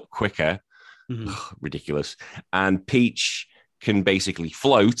things up quicker. Ridiculous. And Peach can basically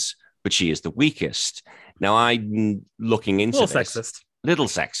float, but she is the weakest. Now, I'm looking into little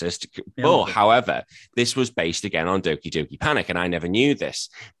sexist. Yeah, however, this was based again on Doki Doki Panic, and I never knew this,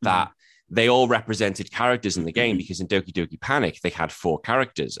 that they all represented characters in the game, because in Doki Doki Panic, they had four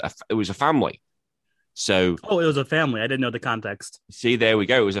characters. It was a family. So, it was a family. I didn't know the context. See, there we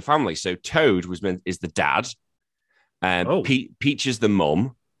go. It was a family. So Toad is the dad, Peach is the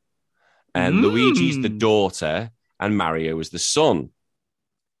mum, and Luigi's the daughter, and Mario is the son.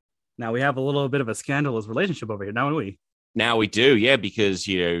 Now we have a little bit of a scandalous relationship over here, don't we? Now we do, yeah, because,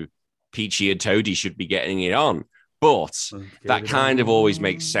 Peachy and Toadie should be getting it on. But that kind of always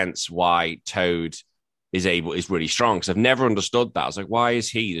makes sense why Toad is really strong, because I've never understood that. I was like, why is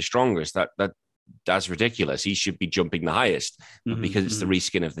he the strongest? That's ridiculous. He should be jumping the highest. But because it's the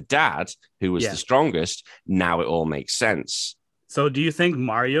reskin of the dad who was the strongest, now it all makes sense. So do you think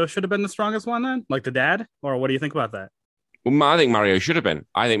Mario should have been the strongest one then? Like the dad? Or what do you think about that? Well, I think Mario should have been.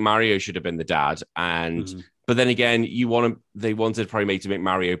 I think Mario should have been the dad. But then again, they wanted probably to make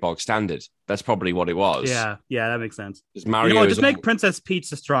Mario bog standard. That's probably what it was. Yeah, that makes sense. Mario just make Princess Peach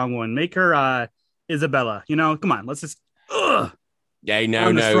the strong one. Make her Isabella. Come on, let's just. Yeah,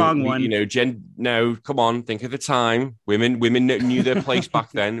 no, strong one. No, come on, think of the time. Women knew their place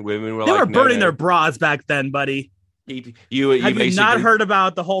back then. Women were burning their bras back then, buddy. Have you not heard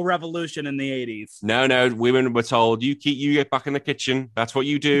about the whole revolution in the 80s? No. Women were told, you get back in the kitchen. That's what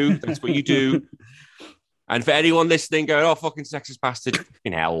you do. That's what you do. And for anyone listening, going, oh, fucking sexist bastard,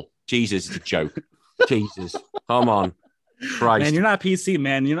 in hell. Jesus, it's a joke. Jesus, come on. Christ. Man, you're not PC,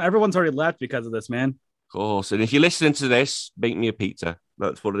 man. Everyone's already left because of this, man. Of course. And if you're listening to this, make me a pizza.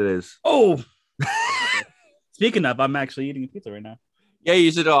 That's what it is. Oh. Speaking of, I'm actually eating a pizza right now. Yeah,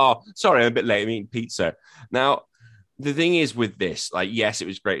 you said, oh, sorry, I'm a bit late. I'm eating pizza. Now, the thing is with this, yes, it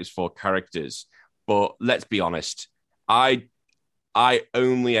was great as four characters, but let's be honest. I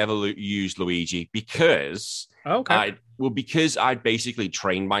only ever used Luigi because I basically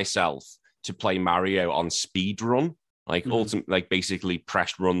trained myself to play Mario on speed run, basically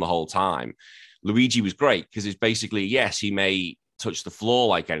press run the whole time. Luigi was great because it's basically, yes, he may touch the floor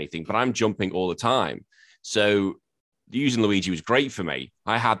like anything, but I'm jumping all the time. So using Luigi was great for me.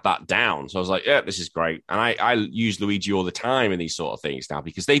 I had that down. So I was like, yeah, this is great. And I use Luigi all the time in these sort of things now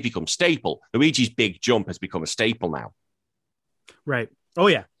because they become staple. Luigi's big jump has become a staple now. Right. Oh,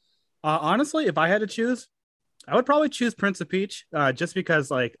 yeah. Honestly, if I had to choose, I would probably choose Prince of Peach, just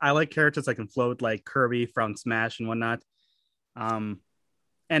because like I like characters that can float like Kirby from Smash and whatnot.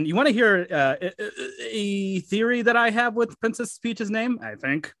 And you want to hear a theory that I have with Princess Peach's name? I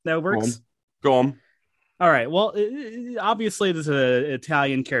think that works. Go on. All right. Well, obviously, this is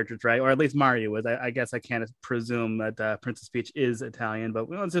Italian characters, right? Or at least Mario is. I guess I can't presume that Princess Peach is Italian, but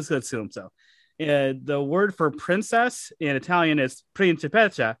let's just assume so. The word for princess in Italian is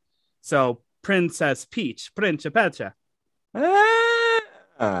principessa. So Princess Peach, principessa.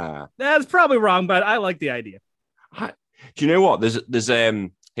 That's probably wrong, but I like the idea. Do you know what? There's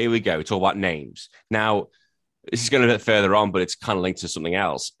here we go. Talk about names. Now, this is going a bit further on, but it's kind of linked to something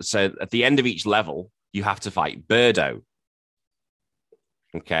else. So at the end of each level, you have to fight Birdo.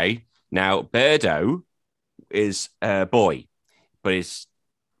 Okay. Now, Birdo is a boy, but he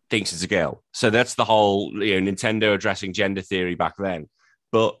thinks it's a girl. So that's the whole, Nintendo addressing gender theory back then.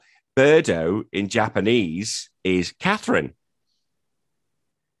 But Birdo in Japanese is Catherine.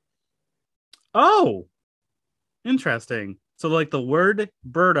 Oh, interesting. So, like the word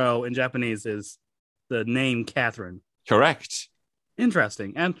Birdo in Japanese is the name Catherine. Correct.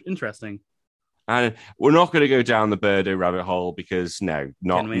 Interesting. And we're not going to go down the Birdo rabbit hole because can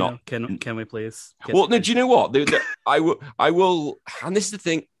we please? Well, no. Do you know what? I will. And this is the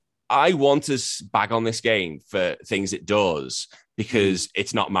thing. I want to bag on this game for things it does because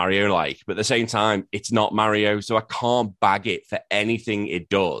it's not Mario-like, but at the same time, it's not Mario, so I can't bag it for anything it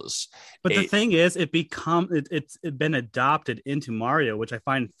does. But the thing is, it's been adopted into Mario, which I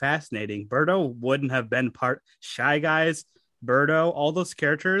find fascinating. Birdo wouldn't have been Shy Guys, Birdo, all those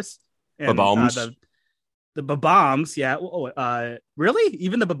characters. Bob-ombs. The Bob-ombs, yeah. Really?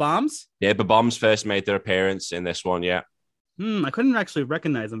 Even the Bob-ombs? Yeah, Bob-ombs first made their appearance in this one, yeah. I couldn't actually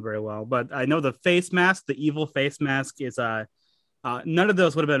recognize them very well, but I know the face mask, the evil face mask is none of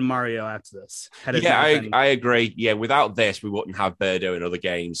those would have been Mario after this. I agree. Yeah, without this, we wouldn't have Birdo in other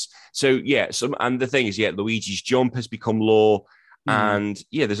games. So yeah, and the thing is, Luigi's jump has become lore, and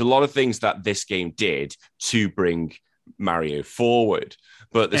there's a lot of things that this game did to bring Mario forward.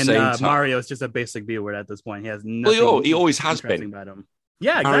 But at the same time, Mario is just a basic B word at this point. He has nothing. Well, he always has been. About him.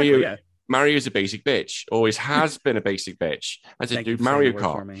 Yeah, exactly. Mario's a basic bitch. Always has been a basic bitch. I said, dude, Mario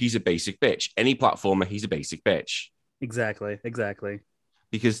Kart, he's a basic bitch. Any platformer, he's a basic bitch. Exactly.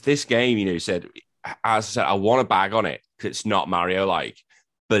 Because this game, said, as I said, I want to bag on it because it's not Mario-like,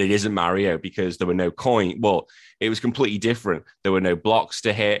 but it isn't Mario because there were no coins. Well, it was completely different. There were no blocks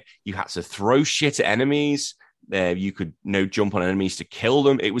to hit. You had to throw shit at enemies. You could jump on enemies to kill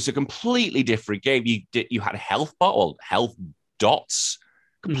them. It was a completely different game. You had health dots.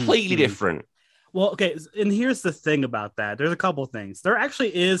 Completely different. Well, okay, and here's the thing about that. There's a couple things. There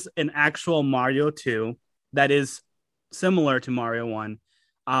actually is an actual Mario 2 that is similar to Mario 1.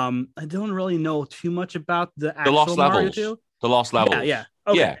 I don't really know too much about the actual Lost Mario Levels. 2. The Lost Levels. Yeah.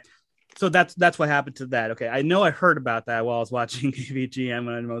 Okay. Yeah. So that's what happened to that. Okay, I know I heard about that while I was watching AVGN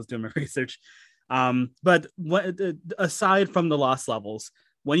when I was doing my research. But aside from the Lost Levels,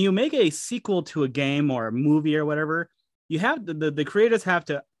 when you make a sequel to a game or a movie or whatever, you have the creators have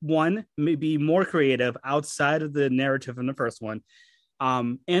to be more creative outside of the narrative from the first one,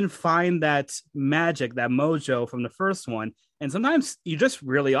 and find that magic, that mojo from the first one. And sometimes you're just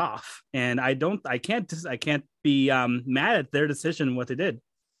really off, and I can't be mad at their decision what they did.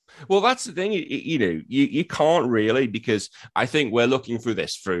 Well, that's the thing, you can't really, because I think we're looking through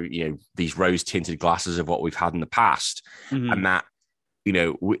this through these rose tinted glasses of what we've had in the past, and that.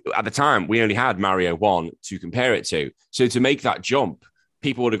 At the time, we only had Mario 1 to compare it to. So to make that jump,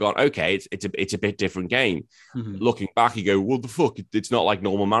 people would have gone, okay, it's a bit different game. Looking back, you go, well, the fuck, it's not like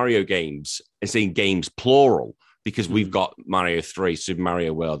normal Mario games. It's saying games plural because we've got Mario 3, Super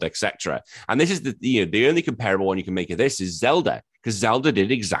Mario World, etc. And this is the only comparable one you can make of this is Zelda, because Zelda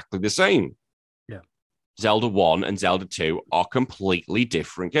did exactly the same. Yeah. Zelda 1 and Zelda 2 are completely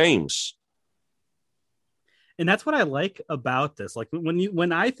different games. And that's what I like about this. Like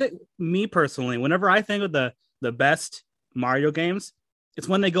when I think, me personally, whenever I think of the best Mario games, it's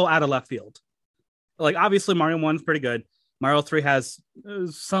when they go out of left field. Like obviously Mario 1's pretty good. Mario 3 has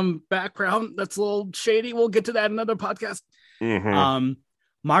some background that's a little shady. We'll get to that in another podcast.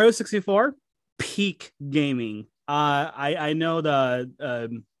 Mario 64, peak gaming. I know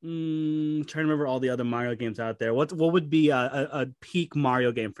trying to remember all the other Mario games out there. What would be a peak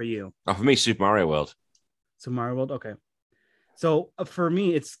Mario game for you? For me, Super Mario World. So Mario World, okay. So for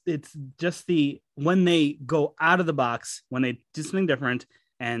me, it's just the when they go out of the box, when they do something different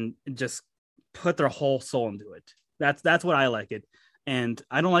and just put their whole soul into it. That's what I like it. And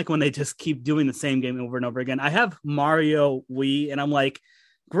I don't like when they just keep doing the same game over and over again. I have Mario Wii, and I'm like,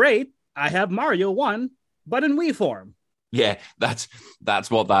 great, I have Mario 1, but in Wii form. Yeah, that's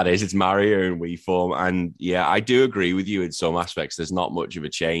what that is. It's Mario in Wii form. And yeah, I do agree with you in some aspects. There's not much of a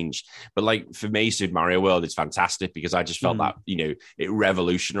change. But like for me, Super Mario World is fantastic because I just felt that, it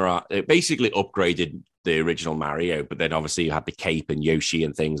revolutionized, it basically upgraded the original Mario. But then obviously you had the cape and Yoshi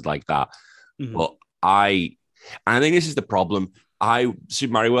and things like that. But I think this is the problem.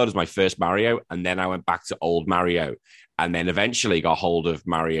 Super Mario World was my first Mario, and then I went back to old Mario. And then eventually got hold of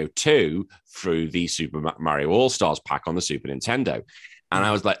Mario 2 through the Super Mario All-Stars pack on the Super Nintendo. And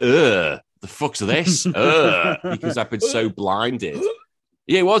I was like, the fuck's this? Because I've been so blinded.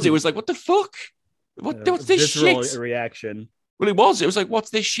 Yeah, it was. It was like, what the fuck? What's this shit? Reaction. Well, it was. It was like, what's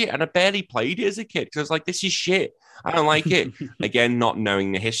this shit? And I barely played it as a kid because I was like, this is shit. I don't like it. Again, not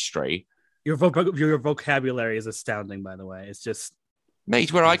knowing the history. Your vocabulary is astounding, by the way. It's just...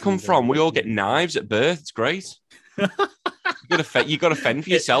 Mate, where I come from, we all get knives at birth. It's great. You got to fend for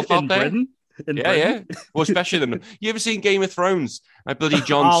yourself out there. Britain? Yeah. Well, especially them. You ever seen Game of Thrones? I bloody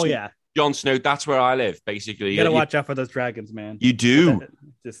Jon Snow. That's where I live. Basically, you gotta watch out for those dragons, man. You do.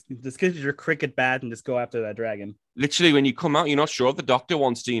 Just get your cricket bat and just go after that dragon. Literally, when you come out, you're not sure if the doctor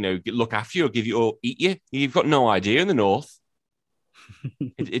wants to, look after you or give you or eat you. You've got no idea in the north.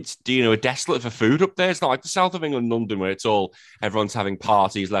 It's desolate for food up there. It's not like the south of England, London, where it's all everyone's having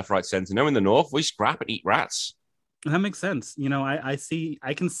parties left, right, centre. No, in the north, we scrap and eat rats. That makes sense. I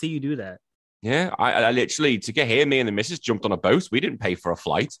can see you do that. Yeah, I literally, to get here, me and the missus jumped on a boat. We didn't pay for a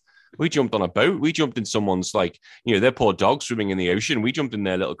flight. We jumped on a boat. We jumped in someone's, their poor dog swimming in the ocean. We jumped in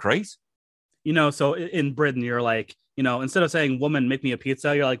their little crate. So in Britain, you're like, instead of saying, woman, make me a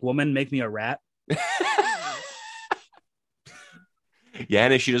pizza, you're like, woman, make me a rat. Yeah,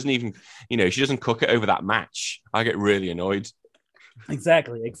 and if she doesn't even, she doesn't cook it over that match, I get really annoyed.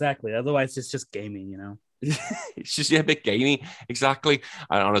 Exactly. Otherwise, it's just gaming, It's just a bit gamey. Exactly.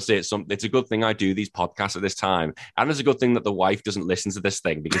 And honestly, it's a good thing I do these podcasts at this time. And it's a good thing that the wife doesn't listen to this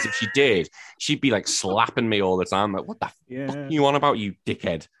thing, because if she did, she'd be like slapping me all the time. Like, what the fuck are you on about, you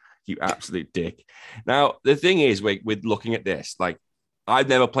dickhead? You absolute dick. Now, the thing is, with looking at this, like, I've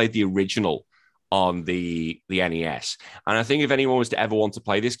never played the original on the NES. And I think if anyone was to ever want to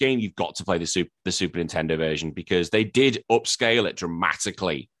play this game, you've got to play the Super Nintendo version, because they did upscale it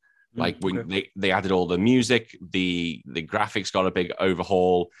dramatically. Like when they added all the music, the graphics got a big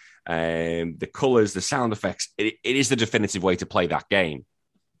overhaul, the colors, the sound effects. It is the definitive way to play that game.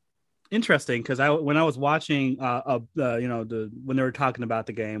 Interesting, because when I was watching, when they were talking about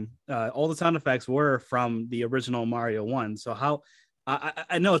the game, all the sound effects were from the original Mario 1. So how?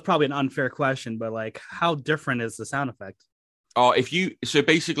 I know it's probably an unfair question, but like, how different is the sound effect? Oh, so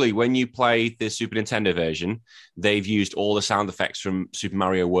basically, when you play the Super Nintendo version, they've used all the sound effects from Super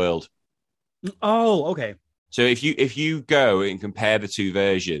Mario World. Oh, okay. So if you go and compare the two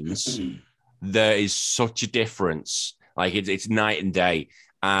versions, there is such a difference. Like it's night and day.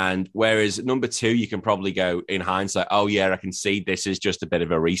 And whereas number 2, you can probably go in hindsight, oh yeah, I can see this is just a bit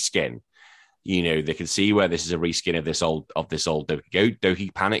of a reskin. They can see where this is a reskin of this old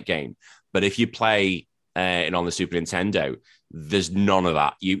Donkey Panic game. But if you play it on the Super Nintendo, there's none of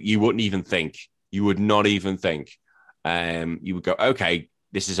that. You wouldn't even think. You would not even think. You would go, okay,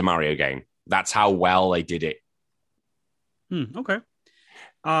 this is a Mario game. That's how well they did it. Okay.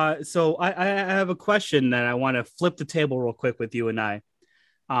 So I have a question that I want to flip the table real quick with you and I,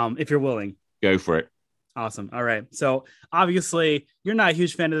 if you're willing. Go for it. Awesome. All right. So obviously you're not a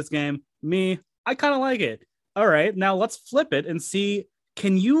huge fan of this game. Me, I kind of like it. All right. Now let's flip it and see.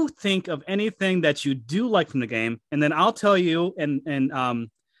 Can you think of anything that you do like from the game? And then I'll tell you, and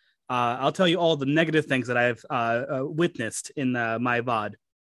I'll tell you all the negative things that I've witnessed in my VOD.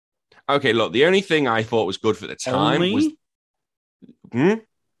 Okay, look, the only thing I thought was good for the time was...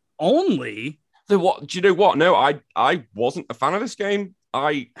 Only? What? Do you know what? No, I wasn't a fan of this game.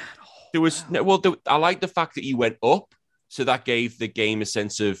 I like the fact that you went up. So that gave the game a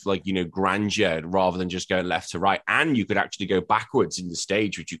sense of grandeur rather than just going left to right. And you could actually go backwards in the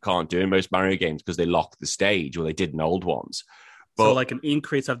stage, which you can't do in most Mario games because they lock the stage, or they did in old ones. But, so like an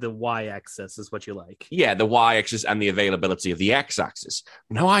increase of the Y-axis is what you like. Yeah, the Y-axis and the availability of the X-axis.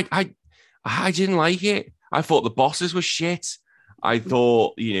 No, I didn't like it. I thought the bosses were shit. I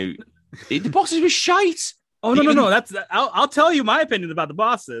thought, the bosses were shite. Oh, no. I'll tell you my opinion about the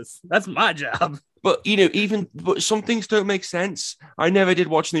bosses. That's my job. But, but some things don't make sense. I never did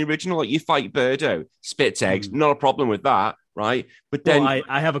watch the original. Like, you fight Birdo, spits eggs, not a problem with that. right? But then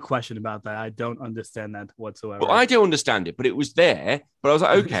I have a question about that. I don't understand that whatsoever. I don't understand it, but it was there. But I was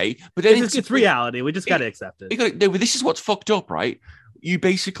like, okay. But then it's reality. We just got to accept it. No, but this is what's fucked up, right? You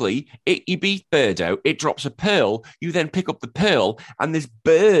basically, you beat Birdo, it drops a pearl, you then pick up the pearl, and this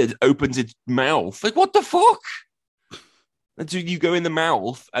bird opens its mouth. Like, what the fuck? And so you go in the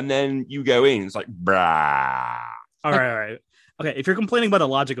mouth, and then you go in. It's like, brah. All right. Okay, if you're complaining about the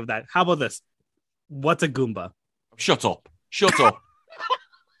logic of that, how about this? What's a Goomba? Shut up.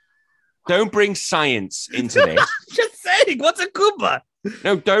 Don't bring science into this. Just saying, what's a Goomba?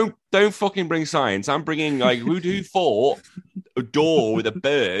 No, don't fucking bring science. I'm bringing like who thought a door with a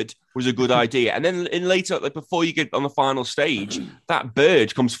bird was a good idea, and then later, like before you get on the final stage, that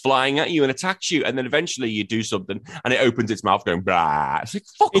bird comes flying at you and attacks you, and then eventually you do something and it opens its mouth going blah. It's like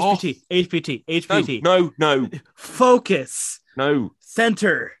fuck HPT. No. Focus. No.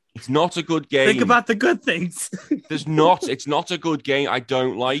 Center. It's not a good game. Think about the good things. It's not a good game. I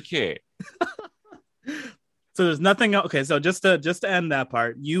don't like it. So there's nothing else. Okay, so just to end that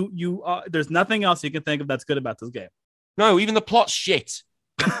part, there's nothing else you can think of that's good about this game. No, even the plot's shit.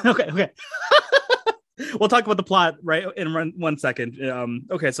 Okay. We'll talk about the plot right in 1 second.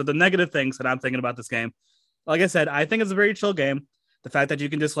 Okay, so the negative things that I'm thinking about this game, like I said, I think it's a very chill game. The fact that you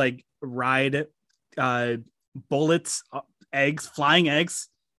can just like ride bullets, eggs, flying eggs,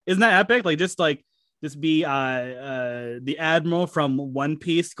 isn't that epic? Like just be the admiral from One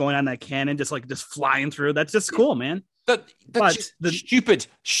Piece going on that cannon, just flying through. That's just cool, man. That's stupid.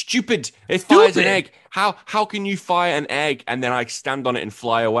 It fires an egg. How can you fire an egg and then stand on it and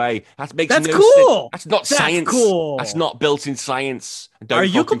fly away? That's cool. Sense. That's not science. Cool. That's not built in science. Are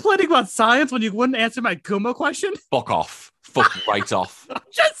you complaining about science when you wouldn't answer my Kuma question? Fuck off. Fuck right off. I'm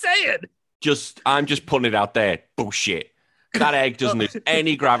just saying. I'm just putting it out there. Bullshit. That egg doesn't lose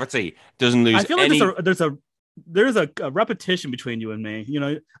any gravity. Doesn't lose. I feel like there's a repetition between you and me. You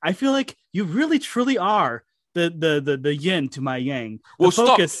know, I feel like you really truly are the yin to my yang. Well,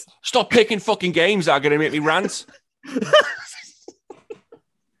 stop picking fucking games that are going to make me rant.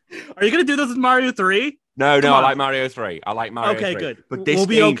 Are you going to do this with Mario 3? No, I like Mario 3. Okay, good. But we'll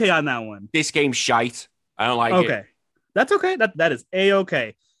be okay on that one. This game's shite. I don't like it. Okay. That's okay. That is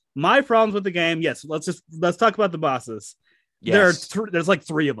A-okay. My problems with the game, yes, let's talk about the bosses. Yes. There's like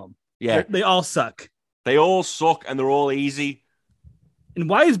 3 of them. Yeah. They all suck. They all suck and they're all easy. And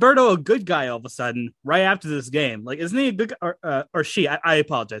why is Birdo a good guy all of a sudden right after this game? Like, isn't he a good or she? I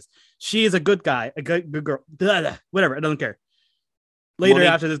apologize. She is a good guy, a good girl. Whatever, I don't care. Later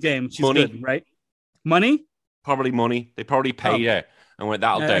after this game, she's good, right? Money? Probably money. They probably paid her and went,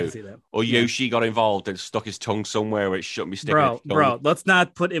 that'll do. Or Yoshi got involved and stuck his tongue somewhere where it shouldn't be sticking. Bro, let's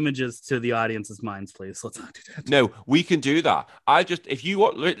not put images to the audience's minds, please. Let's not do that. No, we can do that. If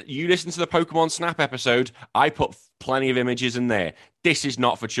you listen to the Pokemon Snap episode, I put plenty of images in there. This is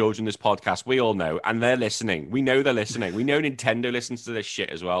not for children, this podcast. We all know, and they're listening. We know they're listening. We know Nintendo listens to this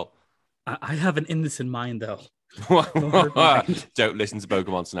shit as well. I have an innocent mind, though. Don't listen to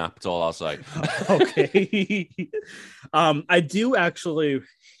Pokemon Snap. That's all I'll say. Okay. I do actually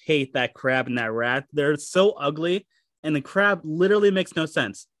hate that crab and that rat. They're so ugly, and the crab literally makes no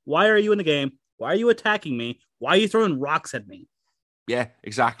sense. Why are you in the game? Why are you attacking me? Why are you throwing rocks at me? Yeah,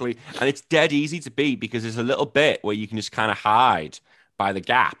 exactly. And it's dead easy to beat because there's a little bit where you can just kind of hide by the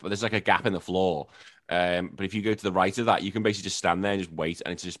gap. There's like a gap in the floor. But if you go to the right of that, you can basically just stand there and just wait,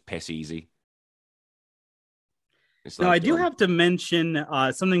 and it's just piss easy. Now, I do have to mention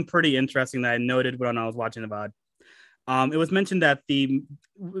something pretty interesting that I noted when I was watching the VOD. It was mentioned that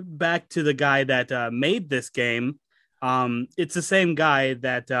back to the guy that made this game, it's the same guy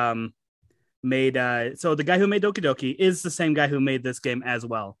that made... so the guy who made Doki Doki is the same guy who made this game as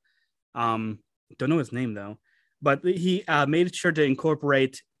well. Don't know his name, though. But he made sure to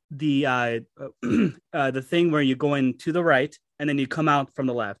incorporate the thing where you go in to the right and then you come out from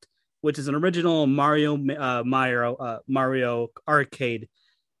the left, which is an original Mario arcade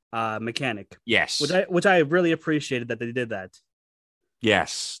mechanic. Yes, which I really appreciated that they did that.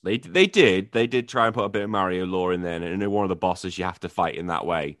 Yes, they did. They did try and put a bit of Mario lore in there, and in one of the bosses you have to fight in that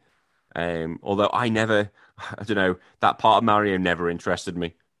way. Although I don't know, that part of Mario never interested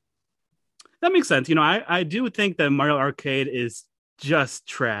me. That makes sense. You know, I do think that Mario Arcade is just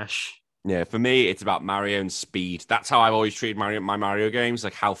trash. Yeah, for me, it's about Mario and speed. That's how I've always treated my Mario games.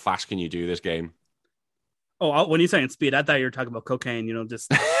 Like, how fast can you do this game? Oh, when you're saying speed, I thought you were talking about cocaine. You know,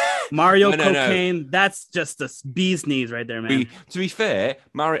 just Mario cocaine. No. That's just the bee's knees right there, man. To be fair,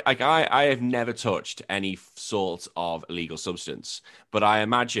 Mario, like I have never touched any sort of illegal substance, but I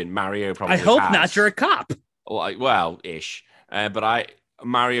imagine Mario probably. I hope has. not. You're a cop. Well, ish. But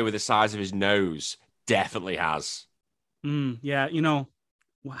Mario with the size of his nose definitely has. Yeah, you know,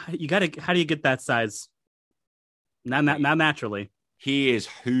 you gotta. How do you get that size? Not naturally. He is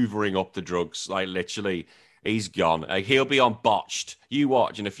hoovering up the drugs, like literally. He's gone. He'll be on Botched. You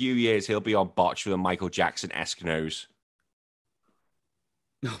watch, in a few years, he'll be on Botched with a Michael Jackson-esque nose.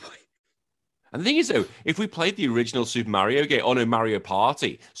 Oh boy. And the thing is, though, if we played the original Super Mario game on a Mario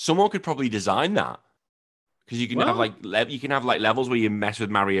Party, someone could probably design that. Because you can have like levels where you mess with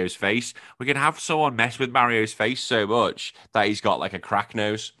Mario's face. We can have someone mess with Mario's face so much that he's got like a crack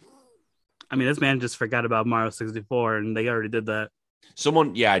nose. I mean, this man just forgot about Mario 64, and they already did that.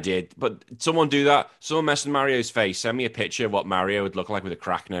 Someone, yeah, I did. But someone do that. Someone mess with Mario's face. Send me a picture of what Mario would look like with a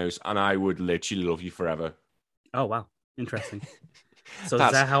crack nose, and I would literally love you forever. Oh, wow. Interesting. So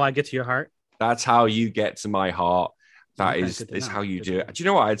is that how I get to your heart? That's how you get to my heart. That Okay, is how you do it. Do you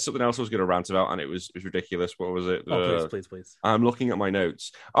know what? I had something else I was going to rant about, and it was ridiculous. What was it? Oh, please. I'm looking at my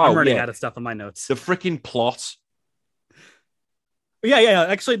notes. Oh, I'm running out of stuff on my notes. The freaking plot. Yeah.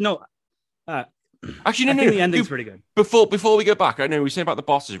 Actually, no. Actually, no. The ending's pretty good. Before we go back, I know we were saying about the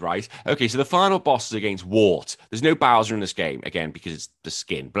bosses, right? Okay, so the final boss is against Wart. There's no Bowser in this game, again, because it's the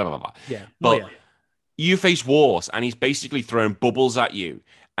skin, blah, blah, blah. Yeah. But you face Wart, and he's basically throwing bubbles at you,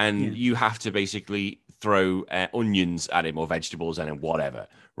 and you have to basically throw onions at him or vegetables at him, whatever,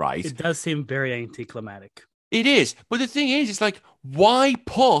 right? It does seem very anticlimactic. It is. But the thing is, it's like, why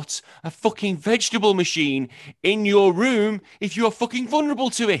put a fucking vegetable machine in your room if you're fucking vulnerable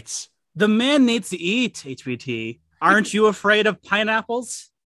to it? The man needs to eat, HBT. Aren't you afraid of pineapples?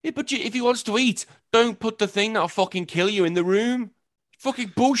 Yeah, but if he wants to eat, don't put the thing that'll fucking kill you in the room.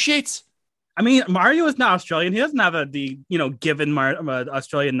 Fucking bullshit. I mean, Mario is not Australian. He doesn't have given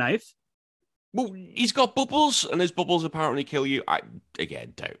Australian knife. Well, he's got bubbles, and those bubbles apparently kill you.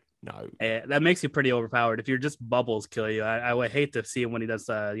 Again, don't. No. That makes you pretty overpowered. If you're just bubbles kill you, I would hate to see him when he does,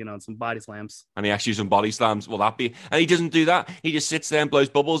 some body slams. And he actually uses some body slams. Will that be? And he doesn't do that. He just sits there and blows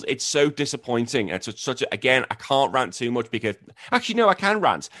bubbles. It's so disappointing. It's such a, again, I can't rant too much because actually, no, I can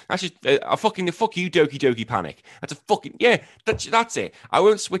rant. That's just fuck you, Doki Doki Panic. That's a fucking, yeah, that's it. I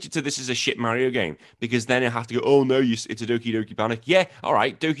won't switch it to this as a shit Mario game because then I have to go, oh no, it's a Doki Doki Panic. Yeah, all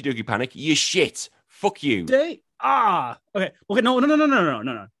right, Doki Doki Panic, you shit. Fuck you. Okay. No.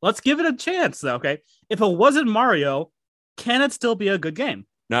 Let's give it a chance, though. Okay, if it wasn't Mario, can it still be a good game?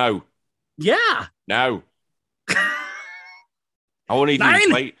 No. Yeah. No. I wouldn't even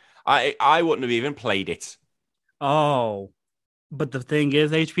play. I wouldn't have even played it. Oh, but the thing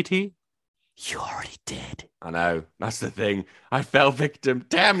is, HPT, you already did. I know. That's the thing. I fell victim.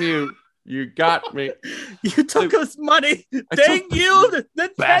 Damn you. You got me. You took us money. Dang you,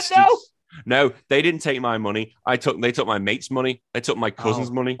 Nintendo. No, they didn't take my money. They took my mate's money. They took my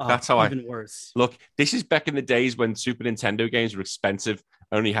cousin's money. That's how even worse. Look, this is back in the days when Super Nintendo games were expensive.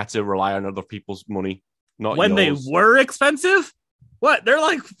 Only had to rely on other people's money, not when yours. They were expensive. What? They're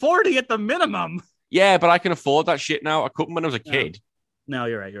like 40 at the minimum. Yeah, but I can afford that shit now. I couldn't when I was a kid. No,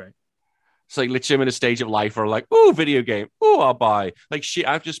 you're right. It's like literally I'm in a stage of life where I'm like, oh, video game. Oh, I'll buy. Like shit,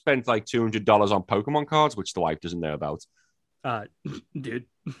 I've just spent like $200 on Pokemon cards, which the wife doesn't know about. Dude.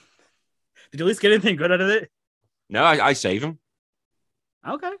 Did you at least get anything good out of it? No, I save them.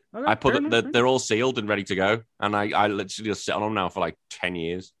 Okay. I put it, they're all sealed and ready to go. And I literally just sit on them now for like 10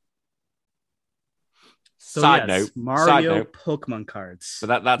 years. So Side note, Mario Pokemon cards. So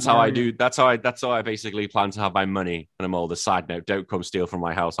that's how I do. That's how I basically plan to have my money. And I'm all the side note. Don't come steal from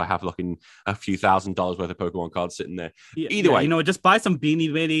my house. I have looking a few $1,000s worth of Pokemon cards sitting there. Either way, just buy some Beanie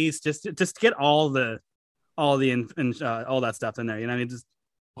Minis. Just get all that stuff in there. You know, what I mean, just.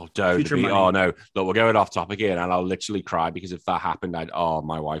 Oh, don't be, oh no! Look, we're going off topic here, and I'll literally cry because if that happened,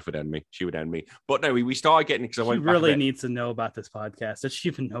 my wife would end me. She would end me. But no, we started getting because I went. She really needs to know about this podcast. Does she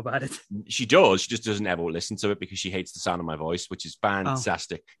even know about it? She does. She just doesn't ever listen to it because she hates the sound of my voice, which is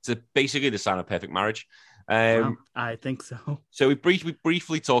fantastic. It's basically the sound of Perfect Marriage. I think so. So we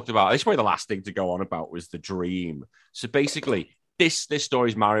briefly talked about. This is probably the last thing to go on about was the dream. So basically, this story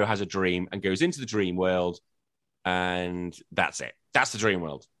is Mario has a dream and goes into the dream world, and that's it. That's the dream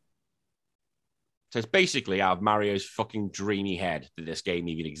world. So it's basically out of Mario's fucking dreamy head that this game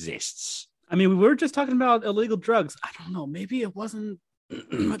even exists. I mean, we were just talking about illegal drugs. I don't know. Maybe it wasn't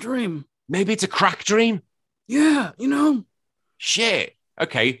a dream. Maybe it's a crack dream. Yeah, Shit.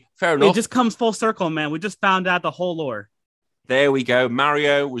 Okay, fair enough. It just comes full circle, man. We just found out the whole lore. There we go.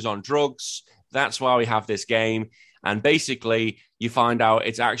 Mario was on drugs. That's why we have this game. And basically, you find out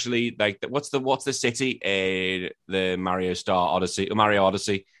it's actually like what's the city in the Mario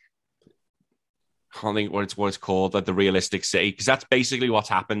Odyssey. I can't think what it's called, like the realistic city, because that's basically what's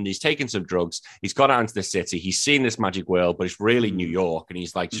happened. He's taken some drugs. He's gone out into the city. He's seen this magic world, but it's really New York, and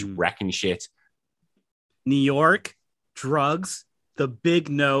he's like just wrecking shit. New York? drugs, the big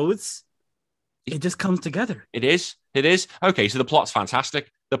nose. It just comes together. It is. Okay, so the plot's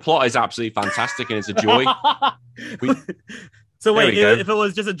fantastic. The plot is absolutely fantastic, and it's a joy. So wait, if it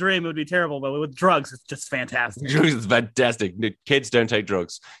was just a dream, it would be terrible. But with drugs, it's just fantastic. Drugs is fantastic. Kids don't take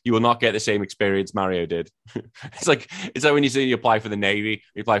drugs. You will not get the same experience Mario did. It's like when you apply for the Navy,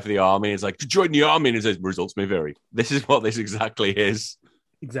 you apply for the Army. It's like to join the Army, and it says results may vary. This is what this exactly is.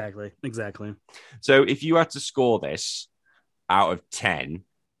 Exactly. So if you had to score this out of 10,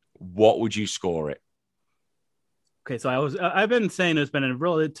 what would you score it? Okay, so I've been saying it's been a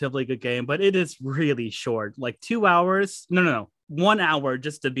relatively good game, but it is really short. Like 2 hours. No. 1 hour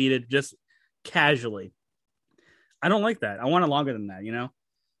just to beat it just casually. I don't like that. I want it longer than that, you know?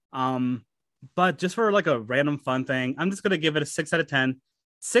 But just for like a random fun thing, I'm just gonna give it a 6 out of 10.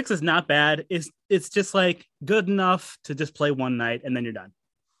 6 is not bad. It's just like good enough to just play one night and then you're done.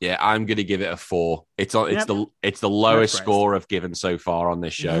 Yeah, I'm gonna give it a 4. It's the lowest score I've given so far on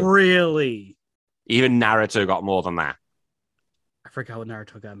this show. Really? Even Naruto got more than that. I forgot what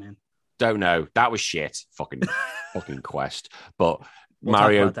Naruto got, man. Don't know. That was shit. Fucking quest. But we'll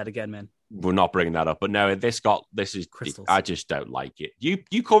Mario, talk about that again, man. We're not bringing that up. But no, this is crystals. I just don't like it. You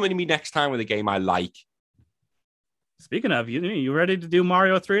come to me next time with a game I like. Speaking of, you ready to do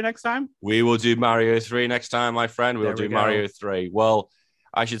Mario 3 next time? We will do Mario 3 next time, my friend. We'll do Mario 3. Well,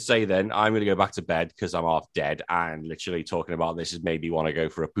 I should say then, I'm going to go back to bed because I'm half dead, and literally talking about this has made me want to go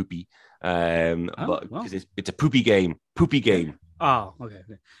for a poopy. But because it's a poopy game. Oh, okay.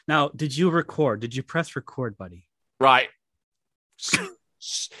 Now, did you record? Did you press record, buddy? Right.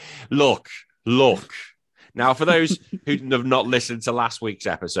 Look. Now, for those who have not listened to last week's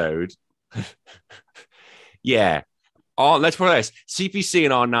episode, yeah. Oh, let's put this. CPC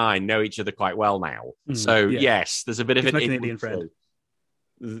and R9 know each other quite well now. So, yes, there's a bit of an Canadian friend.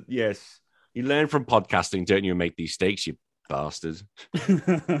 Yes. You learn from podcasting, don't you, and make these mistakes, you bastard.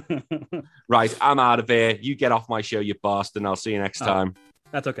 Right, I'm out of here. You get off my show, you bastard, and I'll see you next time.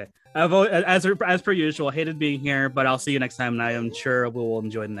 That's okay. As per usual, I hated being here, but I'll see you next time, and I am sure we will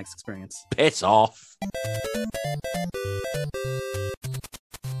enjoy the next experience. Piss off.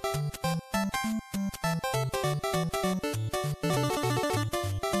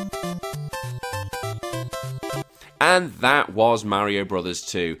 And that was Mario Brothers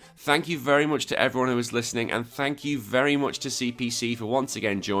 2. Thank you very much to everyone who was listening, and thank you very much to CPC for once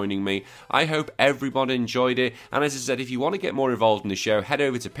again joining me. I hope everybody enjoyed it, and as I said, if you want to get more involved in the show, head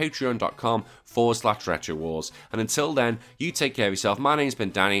over to patreon.com/RetroWars. And until then, you take care of yourself. My name's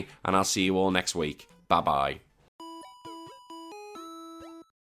been Danny, and I'll see you all next week. Bye-bye.